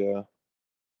 oh yeah.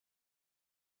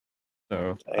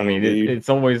 So I mean, it's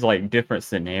always like different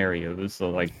scenarios. So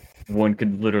like, one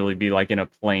could literally be like in a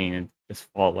plane and just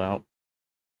fall out,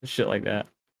 shit like that.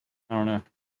 I don't know.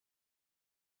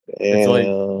 Damn. It's like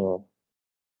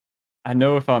I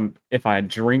know if I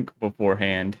drink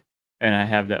beforehand and I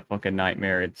have that fucking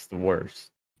nightmare, it's the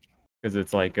worst because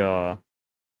it's like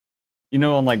you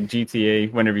know, on like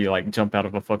GTA, whenever you like jump out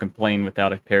of a fucking plane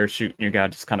without a parachute, and your guy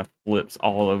just kind of flips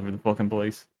all over the fucking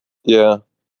place. Yeah.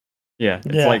 Yeah,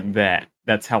 it's like that.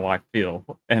 That's how I feel.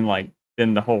 And like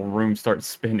then the whole room starts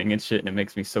spinning and shit, and it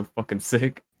makes me so fucking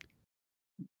sick.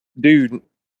 Dude,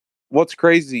 what's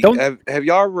crazy? Have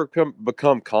y'all ever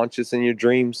become conscious in your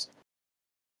dreams?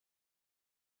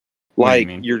 Like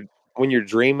when you're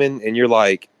dreaming and you're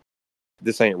like,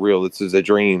 this ain't real, this is a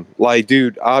dream. Like,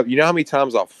 dude, you know how many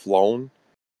times I've flown?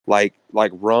 Like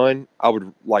run, I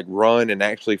would like run and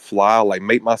actually fly, like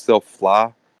make myself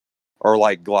fly or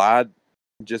like glide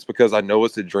just because I know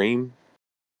it's a dream.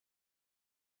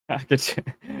 I just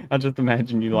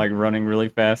imagine you like running really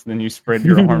fast and then you spread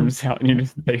your arms out and you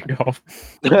just take off.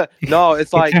 No,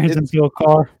 it's like turns into a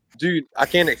car. Dude, I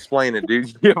can't explain it,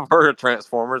 dude. You ever heard of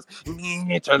Transformers?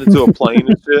 It turned into a plane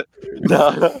and shit.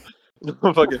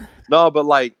 No, but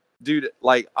like, dude,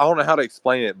 like I don't know how to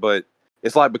explain it, but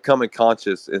it's like becoming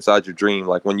conscious inside your dream.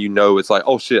 Like when you know it's like,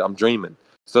 oh shit, I'm dreaming.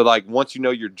 So like once you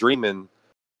know you're dreaming,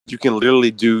 you can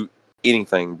literally do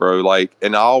anything, bro. Like,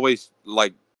 and I always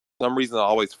like some reason I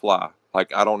always fly.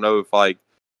 Like I don't know if like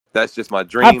that's just my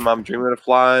dream. I'm dreaming of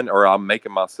flying, or I'm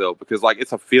making myself because like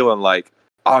it's a feeling like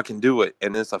oh, I can do it,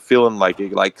 and it's a feeling like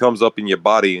it like comes up in your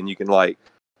body, and you can like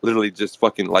literally just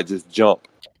fucking like just jump,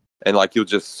 and like you'll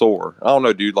just soar. I don't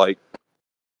know, dude. Like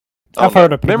I've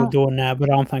heard of people doing that, but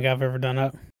I don't think I've ever done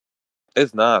it.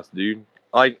 It's nice, dude.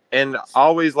 Like, and I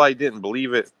always like didn't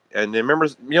believe it and then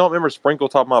remember Sprinkle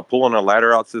talking about pulling a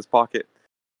ladder out to his pocket.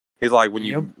 He's like, when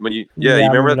you you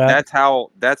remember that?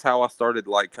 That's how I started,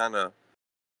 like, kind of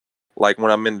like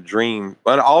when I'm in a dream.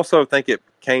 But I also think it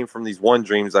came from these one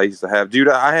dreams I used to have. Dude,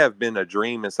 I have been a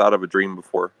dream inside of a dream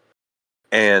before.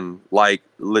 And like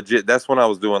legit, that's when I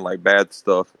was doing like bad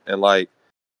stuff and like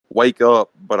wake up,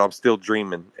 but I'm still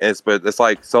dreaming. But it's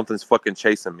like something's fucking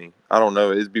chasing me. I don't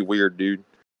know. It'd be weird, dude.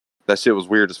 That shit was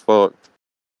weird as fuck.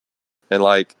 And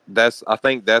like I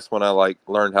think that's when I like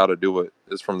learned how to do it,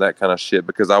 is from that kind of shit,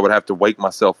 because I would have to wake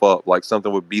myself up, like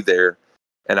something would be there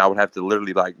and I would have to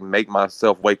literally like make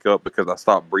myself wake up because I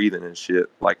stopped breathing and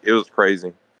shit. Like it was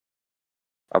crazy.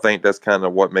 I think that's kind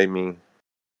of what made me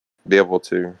be able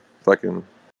to fucking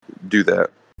do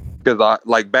that. Because I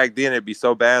like back then it'd be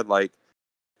so bad, like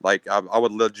I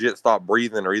would legit stop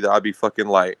breathing, or either I'd be fucking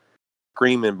like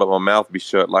screaming but my mouth would be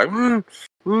shut, like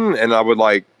and I would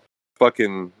like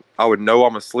fucking, I would know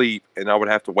I'm asleep and I would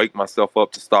have to wake myself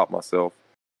up to stop myself.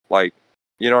 Like,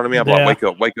 you know what I mean? I'm like,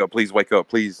 wake up, please wake up,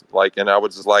 please. Like, and I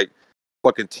would just like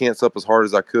fucking tense up as hard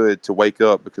as I could to wake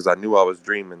up because I knew I was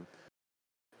dreaming.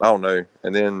 I don't know.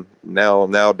 And then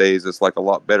nowadays it's like a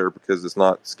lot better because it's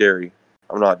not scary.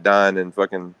 I'm not dying and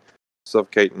fucking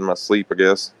suffocating in my sleep, I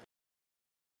guess.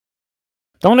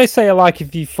 Don't they say like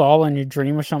if you fall in your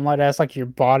dream or something like that, it's like your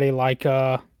body like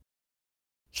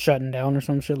shutting down or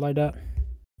some shit like that?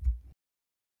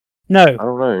 No. I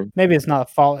don't know. Maybe it's not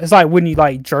fall. It's like when you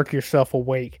like jerk yourself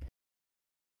awake.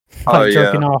 Like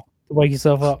jerking off to wake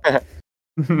yourself up. That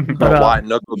white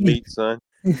knuckle meat, son.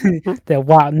 That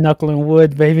white knuckling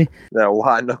wood, baby. That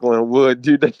white knuckling wood,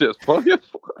 dude. That's just funny.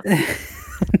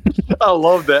 I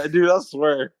love that, dude. I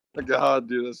swear. God,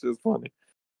 dude, that's just funny.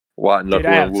 White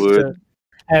knuckling wood.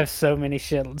 I have so much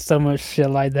shit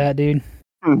like that, dude.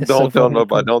 Don't tell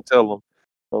nobody. Cool.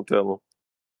 Don't tell them.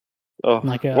 Oh,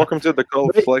 like, welcome to the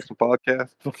Cold Selection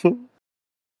Podcast.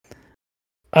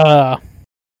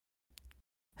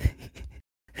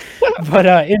 But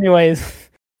anyways,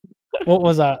 what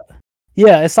was that?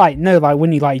 Yeah, it's like like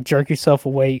when you like jerk yourself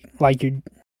awake, like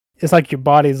it's like your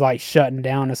body's like shutting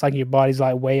down. It's like your body's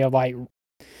like way of like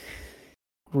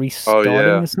restarting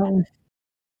or something.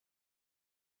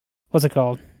 What's it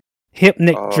called?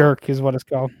 Hypnic jerk is what it's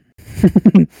called.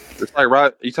 It's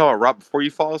like you talking about right before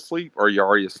you fall asleep, or you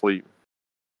already asleep?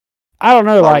 I don't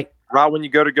know, like right when you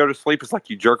go to sleep, it's like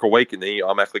you jerk awake and then you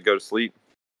automatically go to sleep.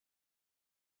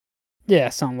 Yeah,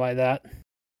 something like that.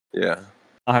 Yeah.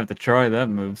 I'll have to try that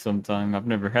move sometime. I've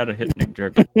never had a hypnic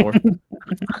jerk before.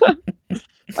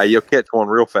 Hey, you'll catch one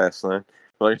real fast, son.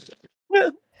 Like,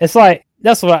 it's like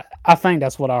that's what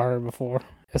I heard before.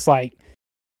 It's like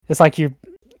your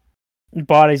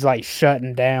body's like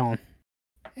shutting down,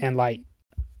 and like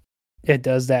it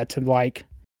does that to like,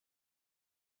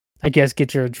 I guess,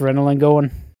 get your adrenaline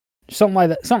going, something like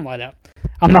that.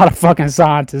 I'm not a fucking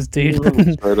scientist, dude.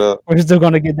 We're still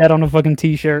gonna get that on a fucking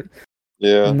t-shirt.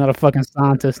 Yeah, I'm not a fucking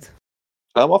scientist.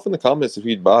 I'm off in the comments if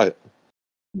you'd buy it.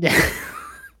 Yeah.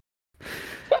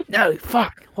 No,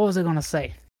 fuck. What was I gonna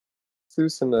say?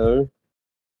 Susano.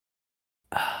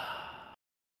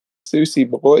 Susie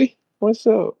boy, what's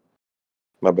up?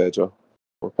 My bad, y'all.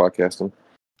 We're podcasting.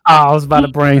 Oh, I was about to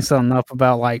bring something up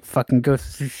about like fucking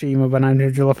Ghost of Tsushima, but I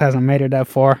knew Julep hasn't made it that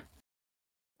far.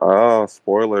 Oh,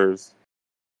 spoilers.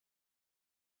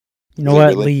 You know what?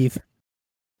 Really? Leave.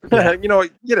 Yeah. You know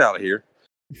what? Get out of here.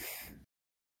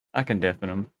 I can deafen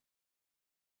him.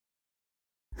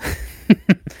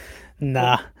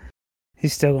 Nah.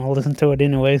 He's still gonna listen to it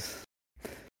anyways.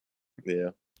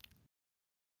 Yeah.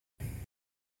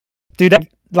 Dude,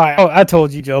 I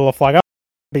told you, Julep, like, I'd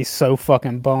be so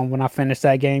fucking bummed when I finish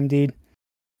that game, dude.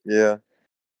 Yeah.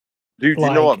 Dude, like,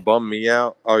 you know what bummed me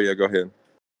out? Oh, yeah, go ahead.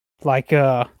 Like,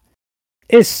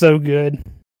 it's so good.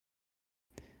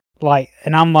 Like,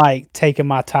 and I'm like taking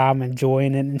my time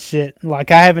enjoying it and shit.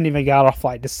 Like, I haven't even got off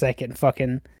like the second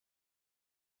fucking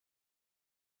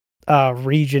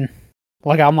region.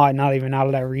 Like, I'm like not even out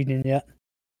of that region yet.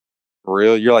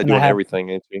 Real? You're like doing everything,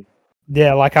 ain't you?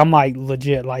 Yeah, like I'm like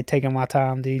legit like taking my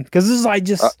time, dude. Because this is like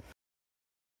just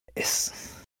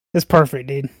it's perfect,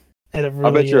 dude. And it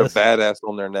really I bet you're a badass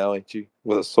on there now, ain't you?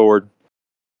 With a sword.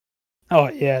 Oh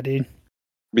yeah, dude.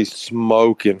 Be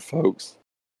smoking, folks.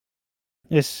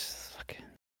 It's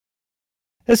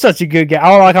such a good game.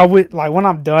 I when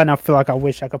I'm done, I feel like I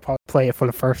wish I could probably play it for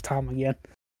the first time again.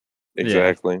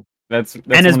 Exactly. Yeah. That's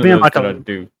and it's one been of those like that I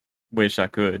do wish I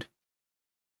could.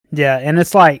 Yeah, and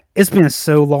it's like it's been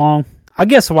so long. I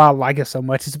guess why I like it so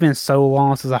much. It's been so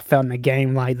long since I felt in a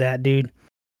game like that, dude.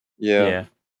 Yeah.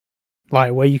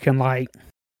 Like where you can like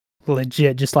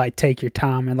legit just like take your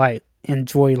time and like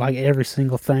enjoy like every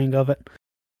single thing of it.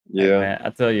 Yeah. Hey, man, I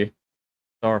tell you,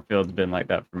 Starfield's been like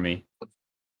that for me.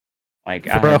 Like,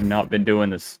 I Bro. have not been doing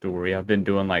the story. I've been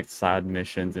doing like side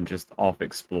missions and just off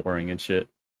exploring and shit.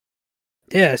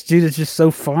 Yes, dude, it's just so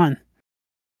fun.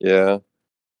 Yeah.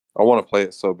 I want to play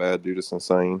it so bad, dude. It's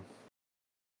insane.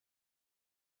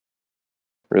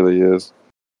 Really is.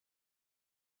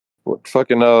 What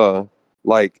fucking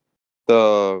like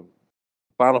the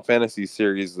Final Fantasy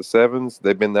series, the sevens,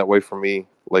 they've been that way for me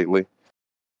lately.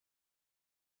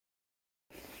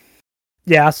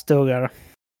 Yeah, I still gotta.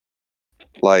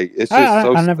 Like it's just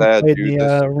so I never sad, played dude.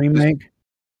 the remake.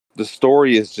 The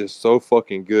story is just so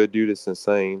fucking good, dude. It's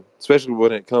insane, especially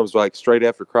when it comes like straight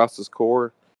after Cross's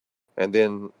Core, and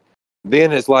then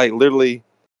it's like literally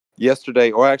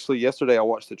yesterday, or actually yesterday I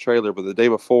watched the trailer, but the day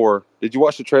before, did you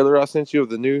watch the trailer I sent you of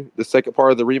the second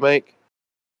part of the remake?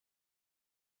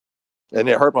 And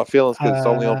it hurt my feelings because it's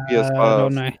only on I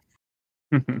don't PS5.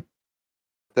 know.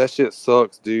 That shit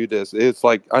sucks, dude. It's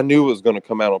like I knew it was going to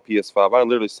come out on PS5. I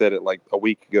literally said it like a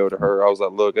week ago to her. I was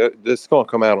like, "Look, this is going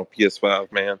to come out on PS5,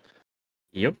 man."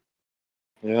 Yep.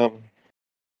 Yeah.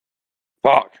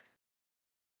 Fuck.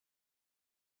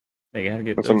 They gotta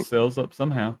get That's those sales up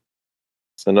somehow.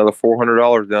 It's another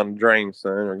 $400 down the drain,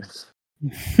 son.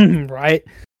 Right?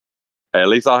 At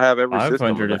least I'll have every system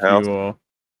in 500 the if house. you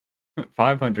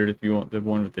 500 if you want the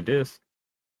one with the disc.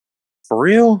 For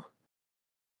real?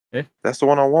 Yeah. That's the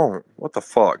one I want. What the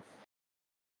fuck?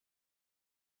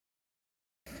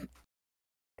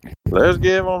 Let's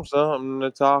give them something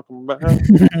to talk about.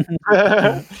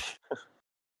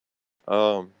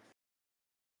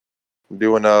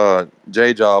 Doing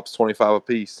J jobs 25 a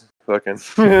piece. Fucking.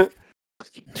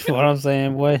 That's what I'm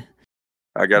saying, boy.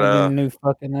 I Get a got new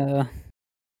fucking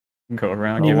Go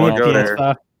around I giving wanna out go the there.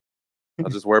 I'll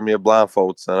just wear me a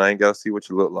blindfold, son. I ain't gotta see what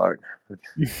you look like.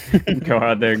 go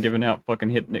out there giving out fucking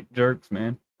hypnic jerks,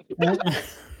 man.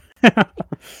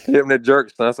 Hypnic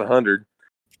jerks, son. That's 100.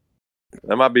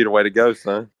 That might be the way to go,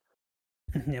 son.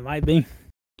 It might be.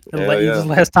 It'll Hell let you yeah. just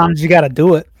last times you gotta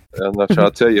do it. I'm not trying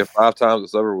to tell you 5 times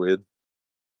it's over with.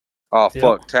 Oh Yep.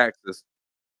 fuck, taxes.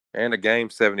 And a game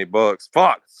 $70.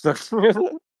 Fuck.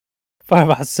 5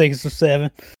 out of 6 or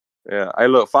 7. Yeah. Hey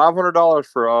look, $500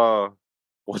 for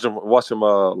watch them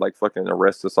like fucking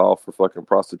arrest us all for fucking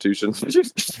prostitution.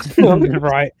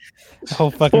 Right. The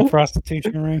whole fucking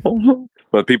prostitution ring.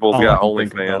 But people's All I got can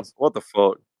think about- OnlyFans. What the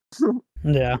fuck?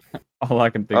 Yeah. All I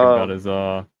can think about is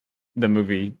the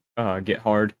movie Get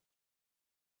Hard.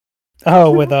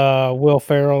 Oh, with Will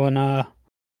Ferrell and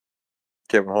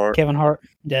Kevin Hart. Kevin Hart.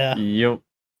 Yeah. Yep.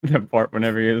 That part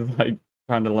whenever he was like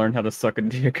trying to learn how to suck a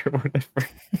dick or whatever.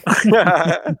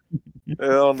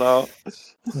 Hell no.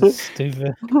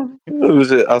 Stupid.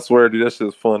 I swear, dude, that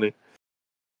shit's funny.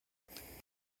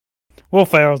 Will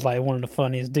Ferrell's like one of the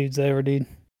funniest dudes ever, dude.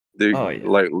 Dude, Oh, yeah.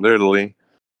 like literally.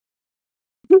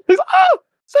 He's like, oh,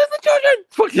 save the children!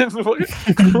 Fucking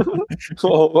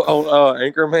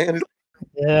Anchorman.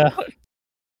 Yeah.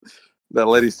 That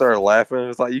lady started laughing.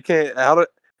 It's like you can't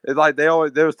it's like they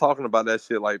was talking about that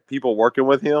shit, like people working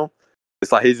with him.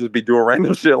 It's like he just be doing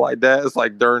random shit like that. It's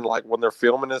like during like when they're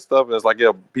filming and stuff, and it's like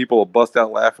people will bust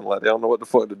out laughing like they don't know what the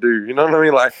fuck to do. You know what I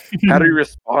mean? Like how do you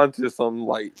respond to something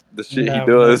like the shit he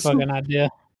does? No fucking idea.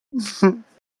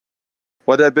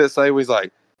 What that bit say? He's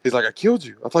like, I killed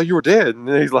you. I thought you were dead. And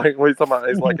then he's like, what are you talking about?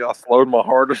 He's like, I slowed my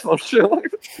heart or some shit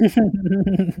like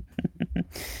that.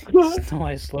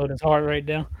 Somebody slowed his heart rate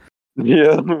down.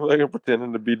 Yeah, like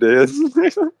pretending to be dead.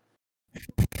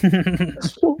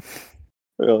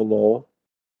 Hell no.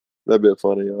 That bit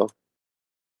funny, y'all.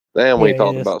 Damn, we ain't Yeah, it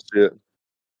talking is. about shit.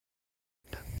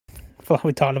 I thought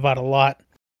we talked about a lot,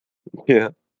 Yeah.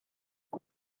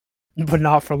 but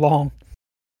not for long.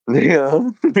 Yeah.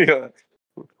 Yeah.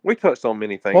 We touched on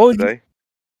many things What today.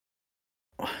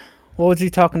 What was you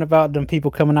talking about? Them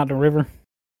people coming out the river?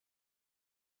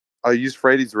 I used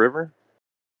Frady's River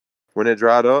when it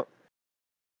dried up.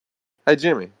 Hey,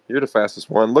 Jimmy, you're the fastest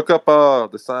one. Look up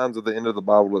the signs of the end of the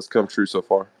Bible that's come true so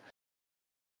far.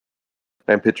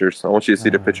 And pictures. I want you to see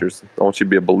the pictures. I want you to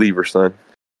be a believer, son.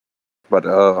 But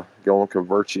go and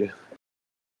convert you.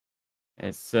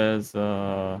 It says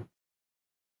let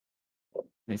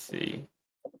me see.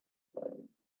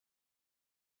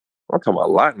 I'm talking about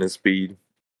lightning speed.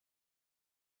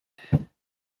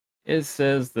 It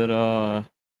says that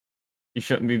you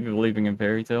shouldn't be believing in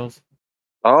fairy tales.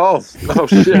 Oh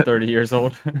shit. 30 years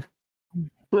old.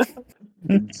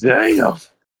 Damn.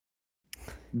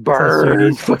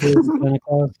 Burn.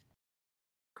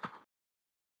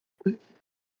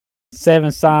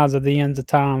 7 signs of the ends of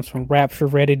times from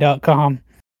RaptureReady.com.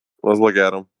 Let's look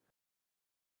at them.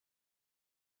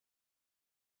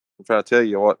 I'm trying to tell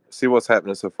you what. See what's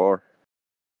happening so far.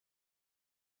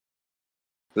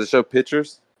 Does it show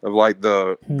pictures of like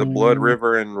the blood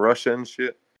river in Russia and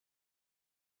shit?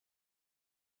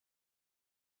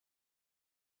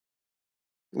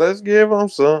 Let's give them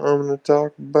something to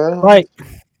talk about. Right.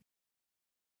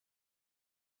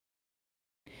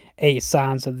 8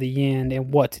 signs of the end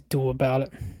and what to do about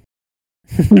it.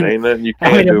 Ain't nothing you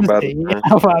can do about it.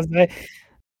 Man.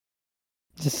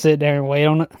 Just sit there and wait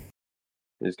on it.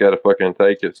 You just gotta fucking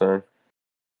take it, son.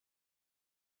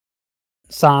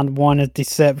 Sign 1 is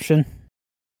deception.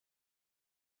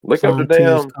 Look up the Sign 2 is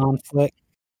damn conflict.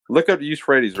 Look up the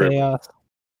Euphrates River. Chaos.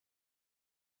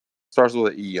 Starts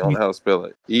with an E. I don't know how to spell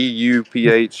it.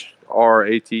 EUPHRATES.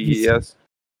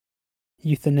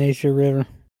 Euthanasia River.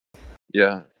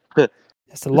 Yeah.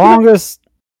 It's the longest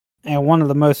and one of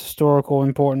the most historical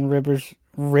important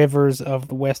rivers of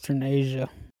the Western Asia.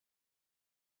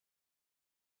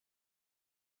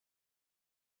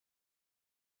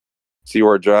 See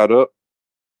where it dried up?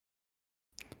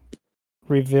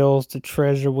 Reveals the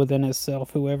treasure within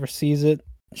itself. Whoever sees it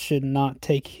should not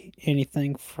take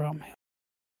anything from him.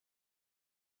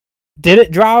 Did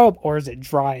it dry up or is it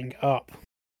drying up?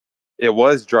 It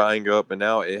was drying up, and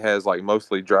now it has like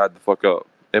mostly dried the fuck up.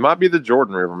 It might be the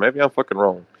Jordan River. Maybe I'm fucking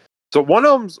wrong. So one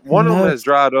of them has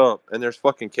dried up, and there's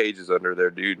fucking cages under there,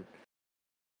 dude.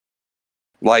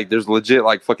 Like there's legit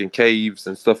like fucking caves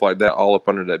and stuff like that all up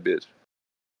under that bitch.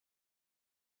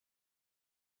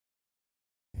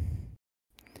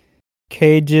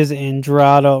 Cages and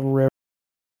dried up river.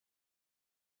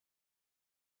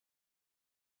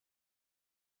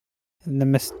 And the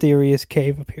mysterious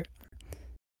cave appeared.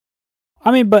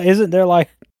 I mean, but isn't there like...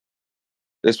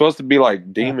 It's supposed to be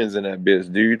like demons in that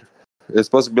bitch, dude. It's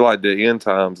supposed to be like the end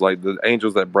times, like the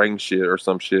angels that bring shit or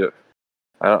some shit.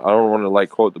 I don't want to like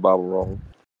quote the Bible wrong.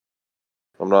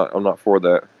 I'm not for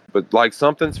that. But like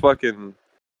something was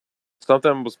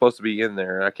supposed to be in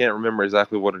there. I can't remember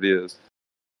exactly what it is.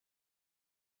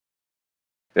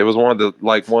 It was one of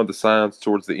the signs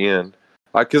towards the end.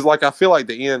 Cause like I feel like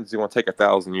the end's gonna take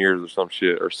 1,000 years or some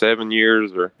shit, or 7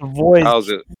 years, or how's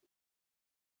it?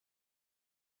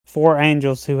 4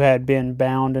 angels who had been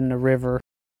bound in the river.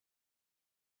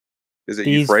 Is it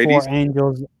These Euphrates? 4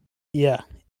 angels,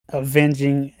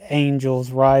 avenging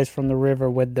angels rise from the river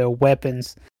with their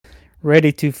weapons,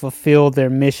 ready to fulfill their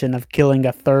mission of killing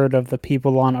 1/3 of the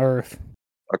people on Earth.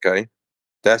 Okay,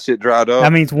 that shit dried up.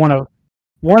 That means one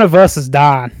of us is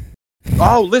dying.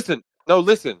 Oh, listen.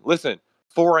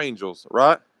 4 angels,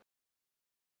 right?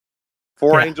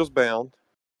 4 angels bound.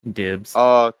 Dibs.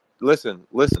 Listen.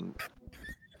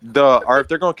 Or if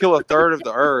they're gonna kill 1/3 of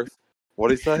the Earth, what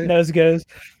do you say? Nose goes.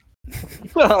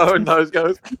 Oh, nose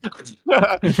goes.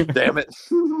 Damn it.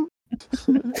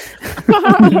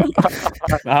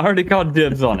 I already called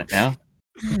dibs on it now.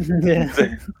 Yeah.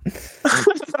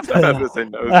 I have to say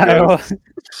nose goes.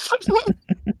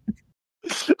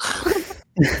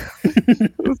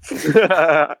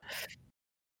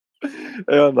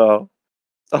 Hell no.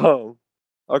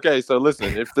 Okay, so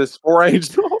listen, if there's 4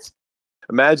 angels,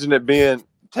 imagine it being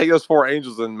take those 4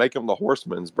 angels and make them the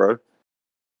horsemen, bro.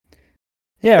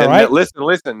 Yeah, and right.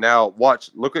 Listen. Now,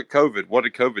 look at COVID. What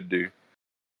did COVID do?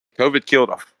 COVID killed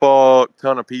a fuck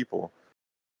ton of people.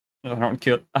 I don't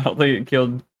think it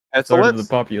killed a So third of the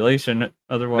population.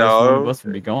 Otherwise, one of us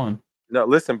would be gone. No,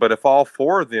 listen. But if all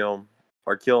 4 of them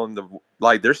are killing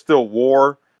there's still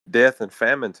war, death, and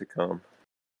famine to come.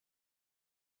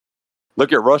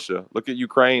 Look at Russia. Look at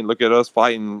Ukraine. Look at us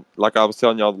fighting, like I was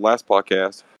telling y'all the last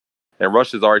podcast. And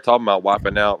Russia's already talking about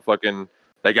wiping out fucking...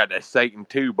 They got that Satan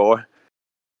too, boy.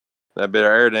 That bit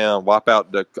of air down, wipe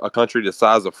out a country the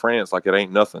size of France like it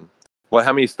ain't nothing. Well,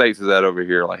 how many states is that over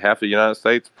here? Like half the United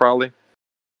States, probably?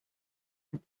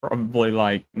 Probably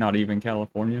like not even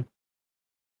California.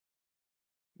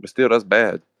 But still, that's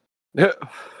bad.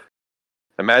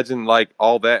 Imagine like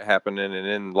all that happening and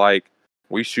then like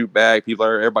we shoot back,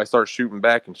 everybody starts shooting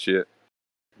back and shit.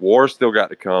 War's still got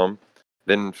to come.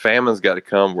 Then famine's got to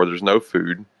come where there's no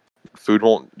food. Food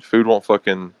won't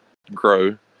fucking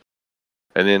grow.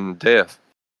 And then death.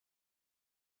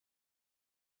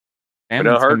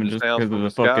 Famine's coming just because of the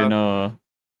fucking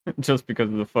just because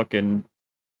of the fucking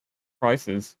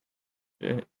prices.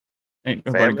 Ain't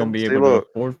nobody gonna be able to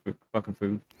afford fucking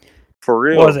food. For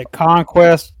real. What was it?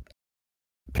 Conquest?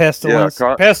 Pestilence?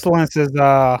 Yeah, Pestilence is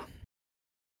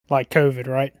like COVID,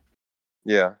 right?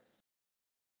 Yeah.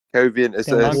 COVID is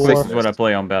what I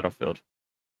play on Battlefield.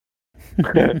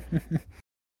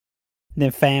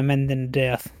 Then famine, then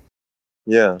death.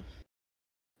 Yeah.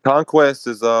 Conquest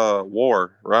is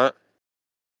war, right?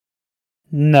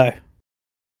 No.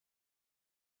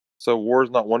 So war's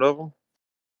not one of them?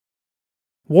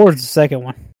 War's the second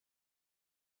one.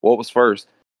 What was first?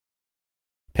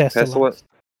 Pestilence.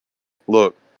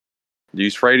 Look, the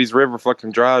Euphrates River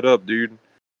fucking dried up, dude.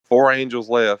 4 angels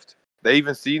left. They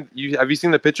even seen you. Have you seen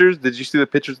the pictures? Did you see the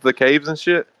pictures of the caves and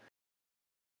shit?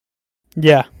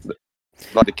 Yeah.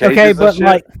 Like the cages Okay, and but shit?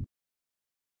 like,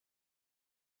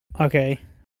 okay.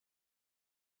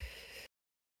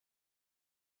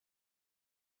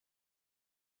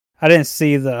 I didn't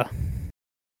see the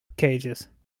cages.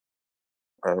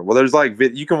 Well, there's like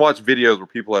you can watch videos where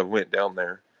people have went down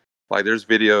there. Like there's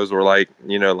videos where like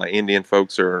like Indian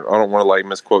folks or I don't want to like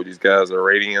misquote these guys or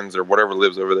Radians or whatever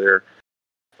lives over there.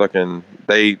 Fucking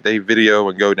they video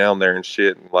and go down there and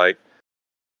shit and like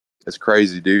it's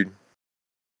crazy, dude.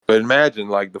 But imagine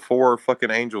like the 4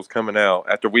 fucking angels coming out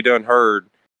after we done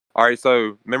heard. All right,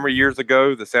 so remember years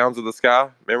ago the sounds of the sky?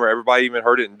 Remember everybody even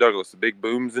heard it in Douglas, the big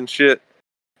booms and shit.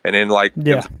 And then like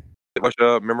Yeah. it was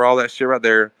up. Remember all that shit right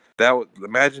there?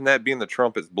 Imagine that being the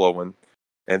trumpets blowing,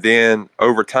 and then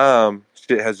over time,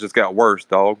 shit has just got worse,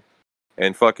 dog.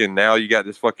 And fucking now you got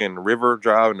this fucking river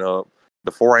driving up.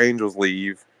 The 4 angels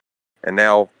leave, and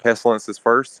now pestilence is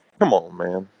first. Come on,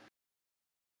 man.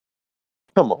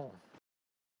 Come on.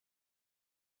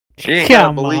 You ain't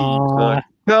gotta believe, son.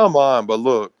 Come on, but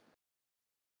look.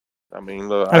 I mean,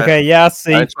 look. Okay, I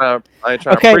see. I ain't trying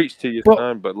to preach to you,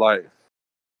 son, but like,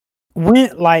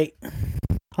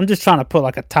 I'm just trying to put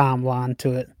like a timeline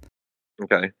to it.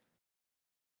 Okay.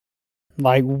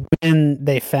 Like when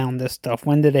they found this stuff.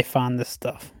 When did they find this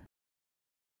stuff?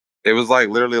 It was like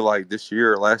literally like this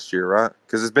year or last year, right?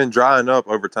 Because it's been drying up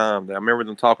over time. I remember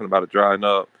them talking about it drying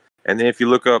up. And then if you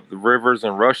look up the rivers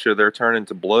in Russia, they're turning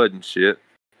to blood and shit.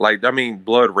 Like, I mean,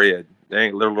 blood red. They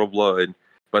ain't literal blood.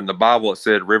 But in the Bible, it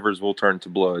said rivers will turn to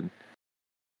blood.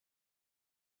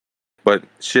 But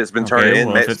shit's been turning in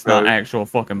Mexico. If it's not actual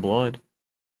fucking blood.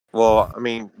 Well, I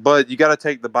mean, but you got to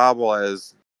take the Bible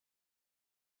as...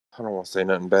 I don't want to say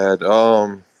nothing bad.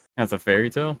 As a fairy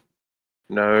tale?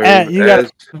 No. As a you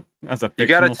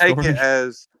got to take story? it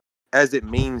as it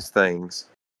means things.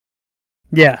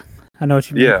 Yeah, I know what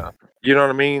you mean. Yeah, you know what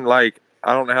I mean? Like,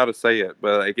 I don't know how to say it,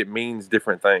 but like it means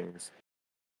different things.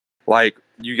 Like,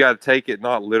 you got to take it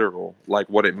not literal, like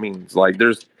what it means. Like,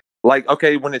 there's, like,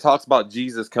 okay, when it talks about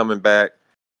Jesus coming back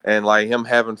and like him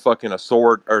having fucking a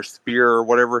sword or spear or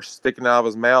whatever sticking out of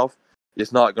his mouth,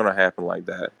 it's not going to happen like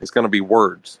that. It's going to be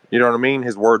words. You know what I mean?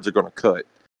 His words are going to cut.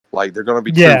 Like, they're going to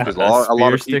be true. Because a lot of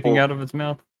people sticking out of his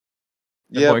mouth.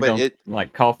 Yeah, but it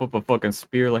like cough up a fucking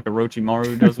spear like a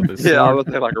Orochimaru does with his sword. Yeah, I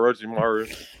would say like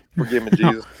Orochimaru. Forgive me,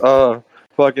 Jesus.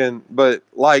 But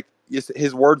like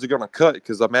his words are gonna cut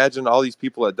because imagine all these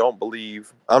people that don't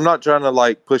believe. I'm not trying to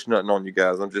like push nothing on you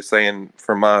guys. I'm just saying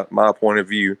from my point of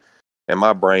view and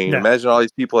my brain. Yeah. Imagine all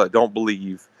these people that don't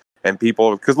believe and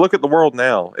people because look at the world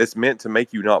now. It's meant to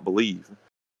make you not believe.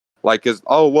 Like,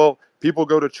 people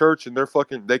go to church and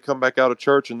they come back out of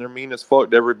church and they're mean as fuck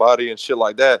to everybody and shit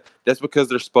like that. That's because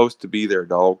they're supposed to be there,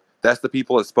 dog. That's the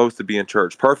people that's supposed to be in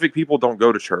church. Perfect people don't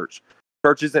go to church.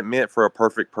 Church isn't meant for a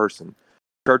perfect person.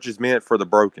 Church is meant for the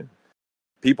broken.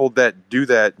 People that do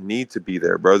that need to be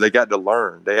there, bro. They got to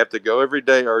learn. They have to go every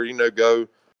day or, go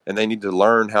and they need to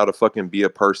learn how to fucking be a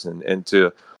person and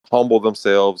to humble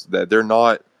themselves that they're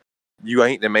not, you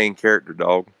ain't the main character,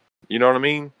 dog. You know what I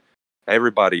mean?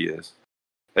 Everybody is.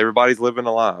 Everybody's living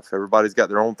a life. Everybody's got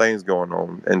their own things going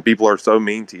on. And people are so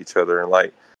mean to each other. And,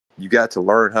 like, you got to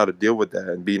learn how to deal with that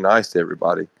and be nice to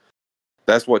everybody.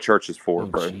 That's what church is for,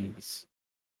 bro. Geez.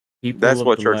 People That's of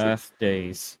what the church last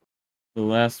days. The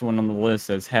last one on the list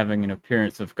says having an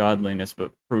appearance of godliness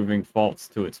but proving false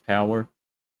to its power.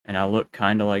 And I look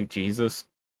kind of like Jesus.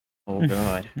 Oh,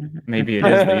 God. Maybe it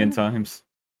is the end times.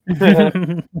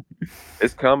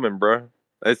 It's coming, bro.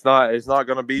 It's not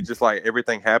gonna be just like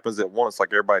everything happens at once like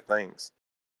everybody thinks.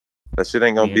 That shit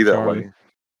ain't gonna be that way.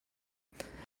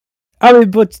 I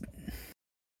mean, but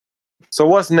so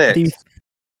what's next?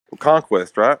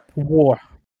 Conquest, right? War.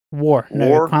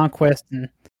 No, conquest and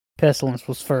pestilence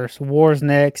was first. War's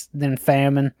next, then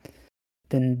famine,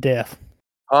 then death.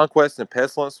 Conquest and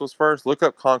pestilence was first. Look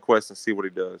up conquest and see what he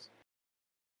does.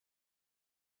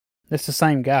 It's the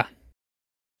same guy.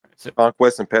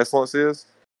 Conquest and pestilence is?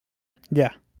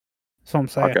 Yeah. That's what I'm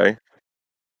saying.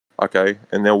 Okay.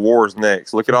 And then war's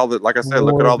next. Look at all the, like I said,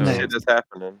 look at all the shit that's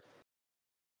happening.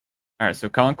 Alright, so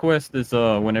conquest is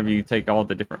whenever you take all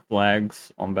the different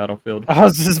flags on Battlefield. I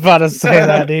was just about to say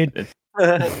that, dude.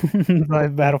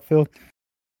 Like Battlefield.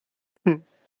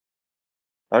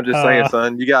 I'm just saying,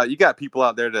 son, you got people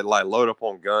out there that like load up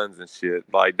on guns and shit.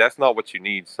 Like, that's not what you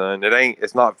need, son.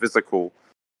 It's not physical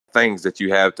things that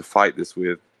you have to fight this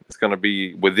with. It's going to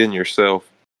be within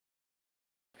yourself.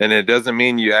 And it doesn't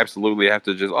mean you absolutely have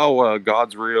to just,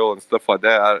 God's real and stuff like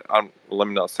that. Let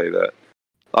me not say that.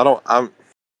 I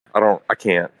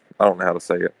can't. I don't know how to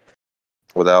say it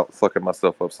without fucking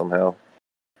myself up somehow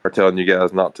or telling you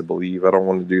guys not to believe. I don't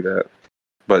want to do that.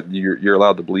 But you're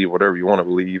allowed to believe whatever you want to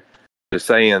believe. Just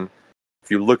saying,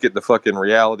 if you look at the fucking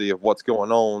reality of what's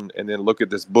going on and then look at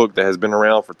this book that has been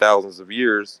around for thousands of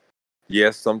years,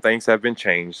 yes, some things have been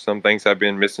changed. Some things have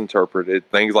been misinterpreted.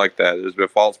 Things like that. There's been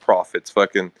false prophets,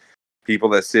 fucking people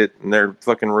that sit in their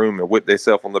fucking room and whip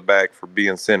themselves on the back for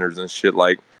being sinners and shit.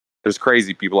 Like, there's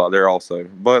crazy people out there also.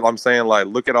 But I'm saying, like,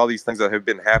 look at all these things that have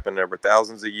been happening over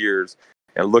thousands of years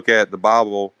and look at the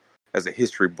Bible as a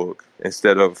history book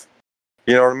instead of,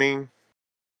 you know what I mean?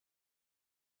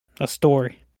 A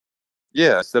story.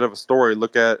 Yeah, instead of a story,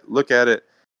 look at it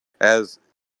as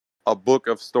a book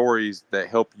of stories that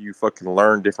help you fucking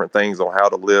learn different things on how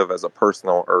to live as a person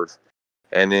on Earth.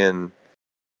 And then,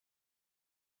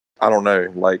 I don't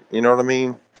know, like, you know what I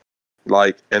mean?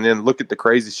 Like, and then look at the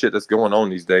crazy shit that's going on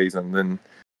these days, and then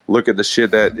look at the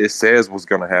shit that it says was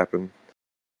gonna happen.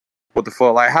 What the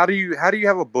fuck? Like, how do you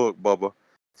have a book, Bubba,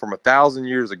 from 1,000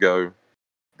 years ago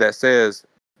that says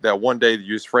that one day the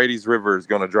Euphrates River is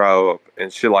gonna dry up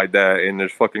and shit like that, and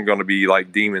there's fucking gonna be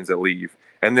like demons that leave?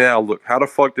 And then I'll look, how the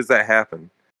fuck does that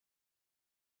happen?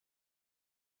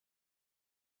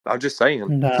 I'm just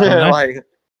saying. No. Like,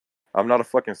 I'm not a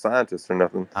fucking scientist or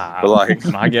nothing. But like,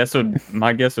 my guess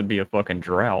would be a fucking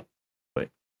drought. But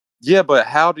yeah, but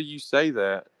how do you say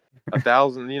that?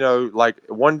 1,000, like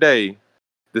one day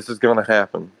this is gonna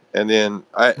happen, and then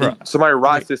somebody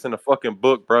writes this in a fucking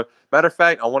book, bro. Matter of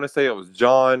fact, I want to say it was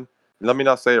John. Let me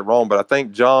not say it wrong, but I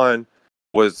think John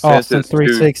was Austin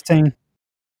 3:16.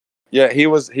 Yeah, he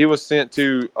was sent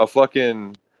to a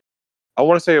fucking. I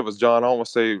want to say it was John. I don't want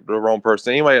to say the wrong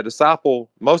person. Anyway, a disciple.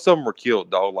 Most of them were killed,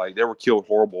 dog. Like, they were killed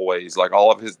horrible ways. Like,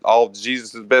 all of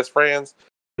Jesus' best friends,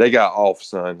 they got off,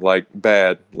 son. Like,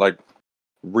 bad. Like,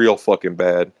 real fucking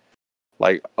bad.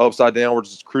 Like, upside down were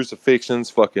just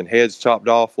crucifixions, fucking heads chopped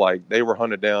off. Like, they were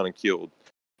hunted down and killed.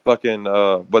 Fucking,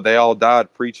 but they all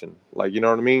died preaching. Like, you know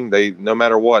what I mean? They, no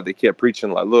matter what, they kept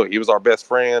preaching. Like, look, he was our best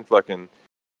friend. Fucking,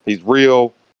 he's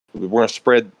real. We're going to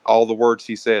spread all the words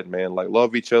he said, man. Like,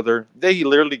 love each other. They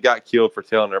literally got killed for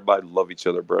telling everybody to love each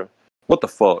other, bro. What the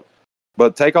fuck?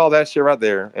 But take all that shit right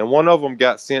there. And one of them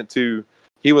got sent to,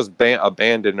 he was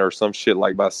abandoned or some shit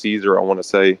like by Caesar, I want to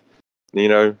say.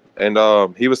 And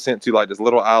he was sent to like this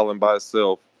little island by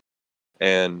himself,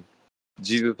 and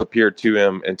Jesus appeared to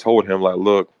him and told him, like,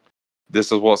 look,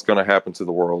 this is what's going to happen to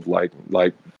the world. Like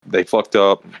they fucked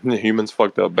up, the humans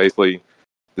fucked up, basically.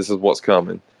 This is what's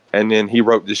coming. And then he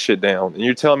wrote this shit down. And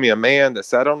you're telling me a man that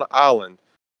sat on the island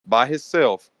by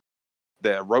himself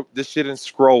that wrote this shit in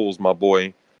scrolls, my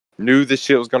boy, knew this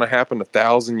shit was going to happen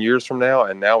 1,000 years from now,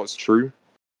 and now it's true?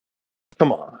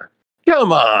 Come on.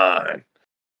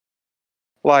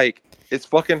 Like, it's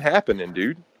fucking happening,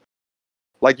 dude.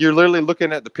 Like, you're literally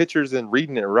looking at the pictures and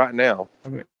reading it right now.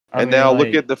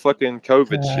 Look at the fucking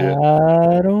COVID shit.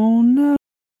 I don't know.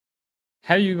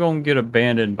 How you gonna get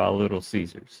abandoned by Little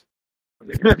Caesars?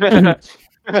 I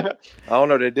don't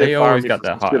know. They fire always me got for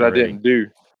that some shit I didn't do.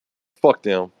 Fuck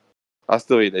them. I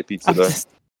still eat their pizza though.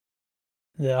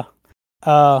 Yeah.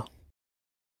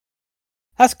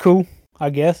 That's cool, I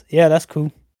guess. Yeah, that's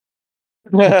cool.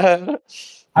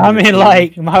 I mean,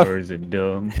 like, or is it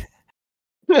dumb?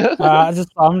 I'm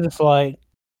just like,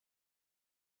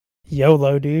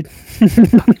 YOLO, dude.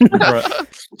 Bruh,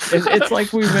 it's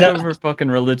like we went over fucking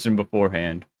religion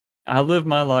beforehand. I live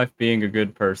my life being a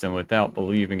good person without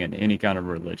believing in any kind of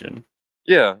religion.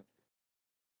 Yeah.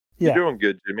 You're doing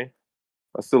good, Jimmy.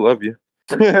 I still love you.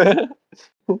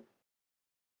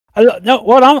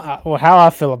 No, how I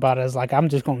feel about it is like, I'm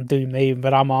just gonna do me,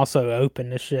 but I'm also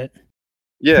open to shit.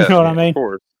 Yeah, you know what I mean? Of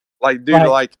course. Like, dude,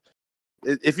 like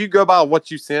if you go by what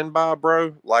you sin by,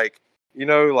 bro, like,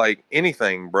 like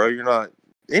anything, bro, you're not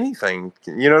anything.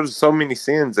 There's so many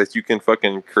sins that you can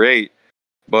fucking create,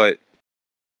 but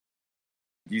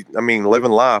living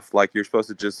life like you're supposed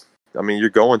to just. You're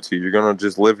going to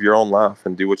just live your own life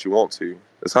and do what you want to.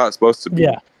 That's how it's supposed to be.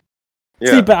 Yeah.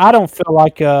 See, but I don't feel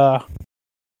like I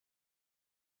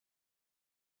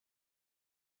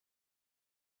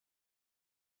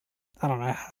don't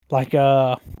know, like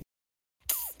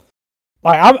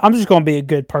I'm just gonna be a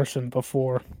good person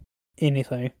before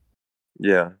anything.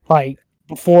 Yeah. Like,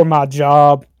 before my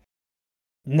job.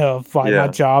 No, if my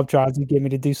job tries to get me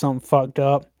to do something fucked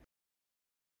up.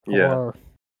 Yeah. Or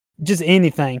just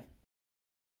anything.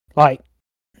 Like,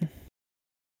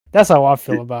 that's how I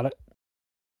feel about it.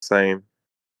 Same.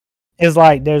 it's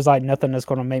like there's like nothing that's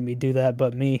gonna make me do that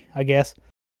but me, I guess.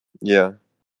 Yeah,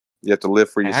 you have to live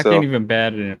for yourself. I can't even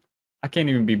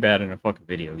be bad in a fucking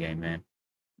video game, man.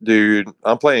 Dude,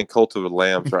 I'm playing Cult of the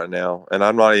Lambs right now, and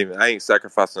I ain't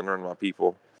sacrificing none of my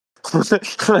people.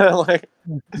 Like,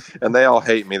 and they all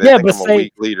hate me. They think I'm a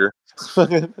weak leader.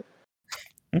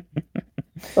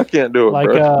 I can't do it, like,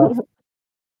 bro.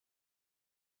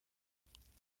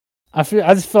 I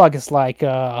just feel like it's like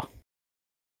how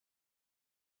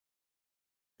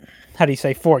do you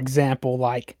say, for example,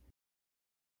 like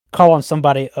calling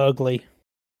somebody ugly.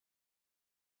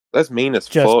 That's mean as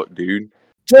fuck, dude.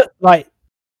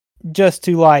 Just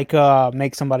to like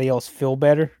make somebody else feel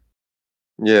better.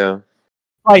 Yeah.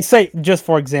 Like, say, just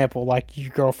for example, like your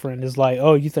girlfriend is like,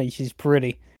 "Oh, you think she's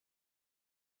pretty."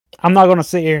 I'm not gonna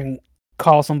sit here and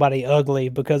call somebody ugly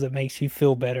because it makes you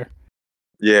feel better.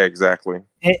 Yeah, exactly.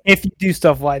 If you do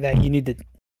stuff like that, you need to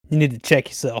check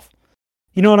yourself.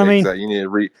 You know what I mean? Exactly. You need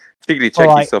to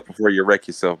check yourself before you wreck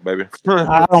yourself, baby.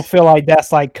 I don't feel like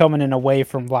that's like coming in away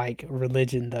from like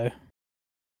religion, though.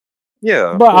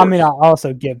 Yeah, but I mean, I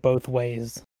also get both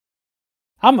ways.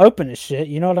 I'm open to shit.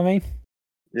 You know what I mean?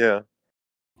 Yeah.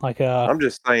 Like, I'm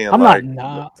just saying, I'm like,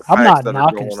 not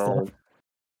knocking stuff. On.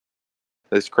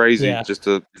 It's crazy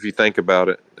if you think about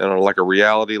it on like a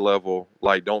reality level.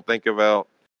 Like, don't think about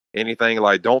anything.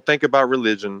 Like, don't think about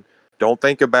religion. Don't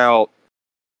think about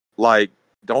none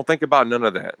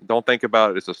of that. Don't think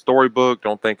about it's a storybook.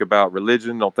 Don't think about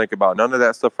religion. Don't think about none of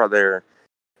that stuff right there.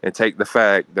 And take the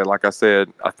fact that, like I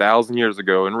said, 1,000 years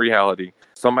ago, in reality,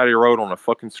 somebody wrote on a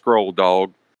fucking scroll,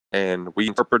 dog, and we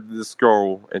interpreted the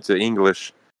scroll into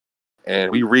English,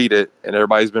 and we read it, and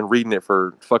everybody's been reading it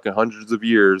for fucking hundreds of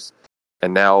years,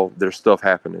 and now there's stuff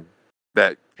happening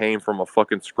that came from a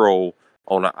fucking scroll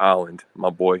on an island,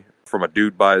 my boy, from a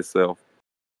dude by himself.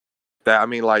 That, I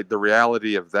mean, like, the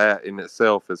reality of that in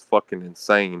itself is fucking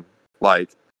insane. Like,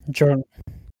 Journal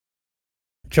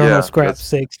Scrap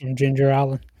 6 from Ginger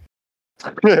Island.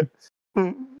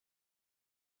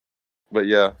 But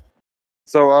yeah.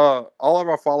 So all of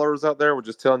our followers out there, we're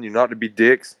just telling you not to be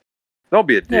dicks. Don't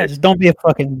be a dick. Yeah, just don't be a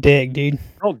fucking dick, dude.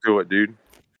 Don't do it, dude.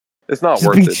 It's not just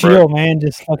worth be it, chill, bro. man.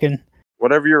 Just fucking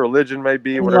whatever your religion may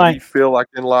be, whatever you feel like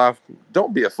in life,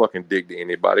 don't be a fucking dick to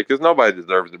anybody, because nobody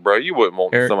deserves it, bro. You wouldn't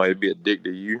want somebody to be a dick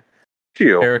to you.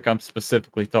 Chill. Eric, I'm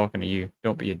specifically talking to you.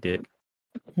 Don't be a dick.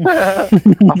 I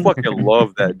fucking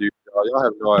love that dude, y'all. Y'all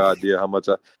have no idea how much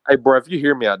hey, bro, if you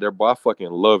hear me out there, boy, I fucking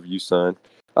love you, son.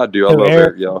 I do. I love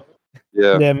Eric, y'all.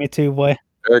 Yeah. Yeah, me too, boy.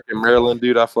 Eric and Marilyn,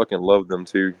 dude, I fucking love them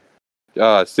too.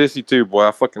 Sissy too, boy.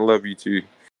 I fucking love you too.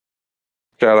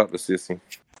 Shout out to Sissy.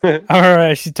 All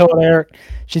right, she told Eric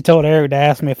to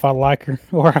ask me if I like her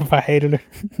or if I hated her.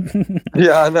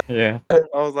 Yeah, I know. Yeah. I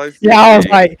was like, yeah, I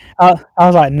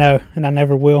was like, no, and I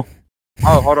never will.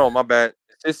 Oh, hold on, my bad.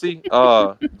 Sissy,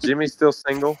 Jimmy's still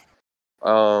single.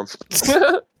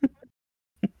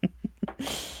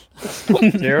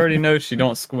 She already knows she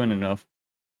don't squint enough.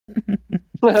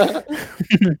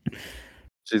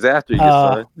 She's after you,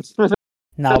 son.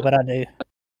 No, but I do.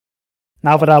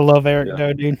 No, but I love Eric,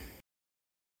 though, dude.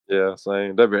 Yeah,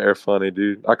 same. That'd be funny,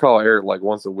 dude. I call Eric like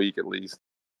once a week at least.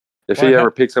 If he ever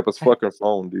picks up his fucking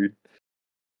phone, dude.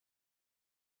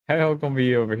 How y'all gonna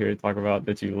be over here talk about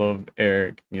that you love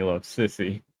Eric and you love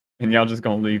Sissy, and y'all just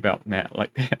gonna leave out Matt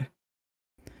like that?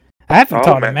 I haven't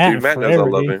talked to Matt in forever, knows I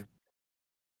love him.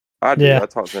 I do. Yeah. I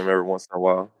talk to him every once in a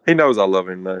while. He knows I love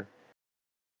him, though.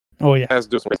 Oh, yeah. Has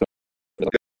to do some stuff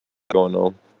going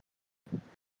on.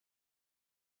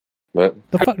 But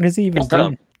the fuck does he even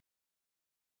do?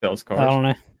 Sales cars. I don't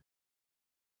know.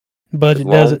 Budget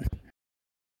does it.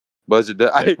 Budget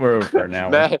does. Hey, we're over now.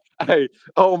 Matt, hey,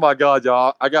 oh my God,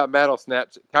 y'all! I got Matt on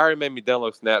Snapchat. Kyrie made me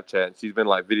download Snapchat, and she's been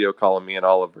like video calling me and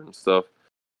Oliver and stuff.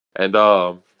 And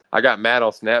I got Matt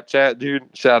on Snapchat, dude.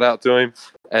 Shout out to him.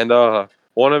 And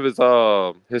one of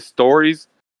his stories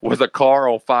was a car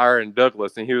on fire in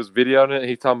Douglas, and he was videoing it. And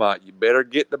he's talking about, you better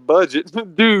get the budget,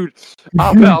 dude.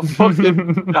 I about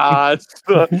fucking died.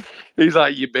 He's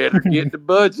like, you better get the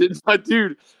budget. It's like,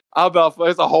 dude,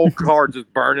 it's a whole car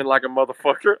just burning like a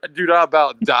motherfucker. Dude, I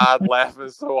about died laughing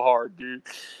so hard, dude.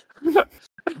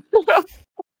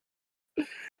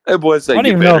 That boy said, I don't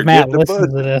even know if Matt listens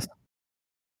to this.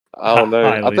 I don't know.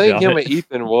 I think him and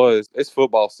Ethan was. It's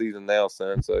football season now,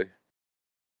 son. So.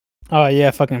 Oh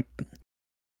yeah, fucking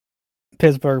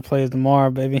Pittsburgh plays tomorrow,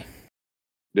 baby.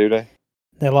 Do they?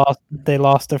 They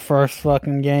lost their first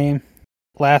fucking game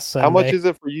last Sunday. How much is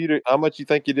it for you to? How much you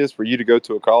think it is for you to go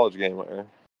to a college game right there?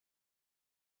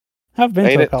 I've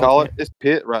been to a college game. It's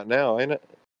Pitt right now, ain't it?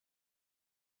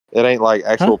 It ain't like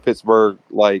actual Pittsburgh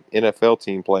like NFL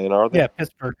team playing, are they? Yeah,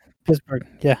 Pittsburgh. Pittsburgh,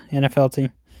 yeah, NFL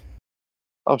team.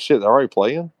 Oh shit, they're already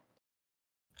playing?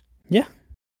 Yeah.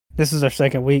 This is their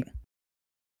second week.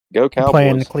 Go Cowboys.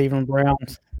 Playing the Cleveland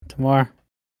Browns tomorrow.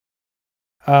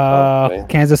 Oh,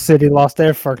 Kansas City lost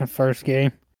their fucking first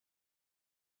game.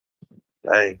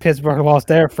 Dang. Pittsburgh lost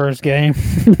their first game.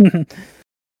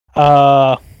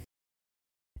 Yeah,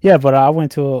 but I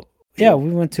went to we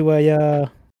went to a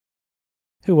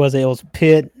who was it? It was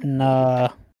Pitt and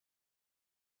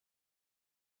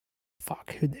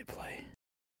who'd they play?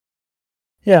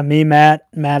 Yeah, me, Matt,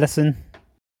 Madison,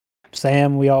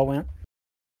 Sam, we all went.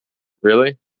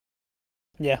 Really?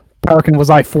 Yeah. Parking was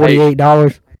like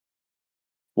 $48.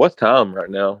 What's time right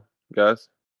now, guys?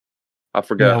 I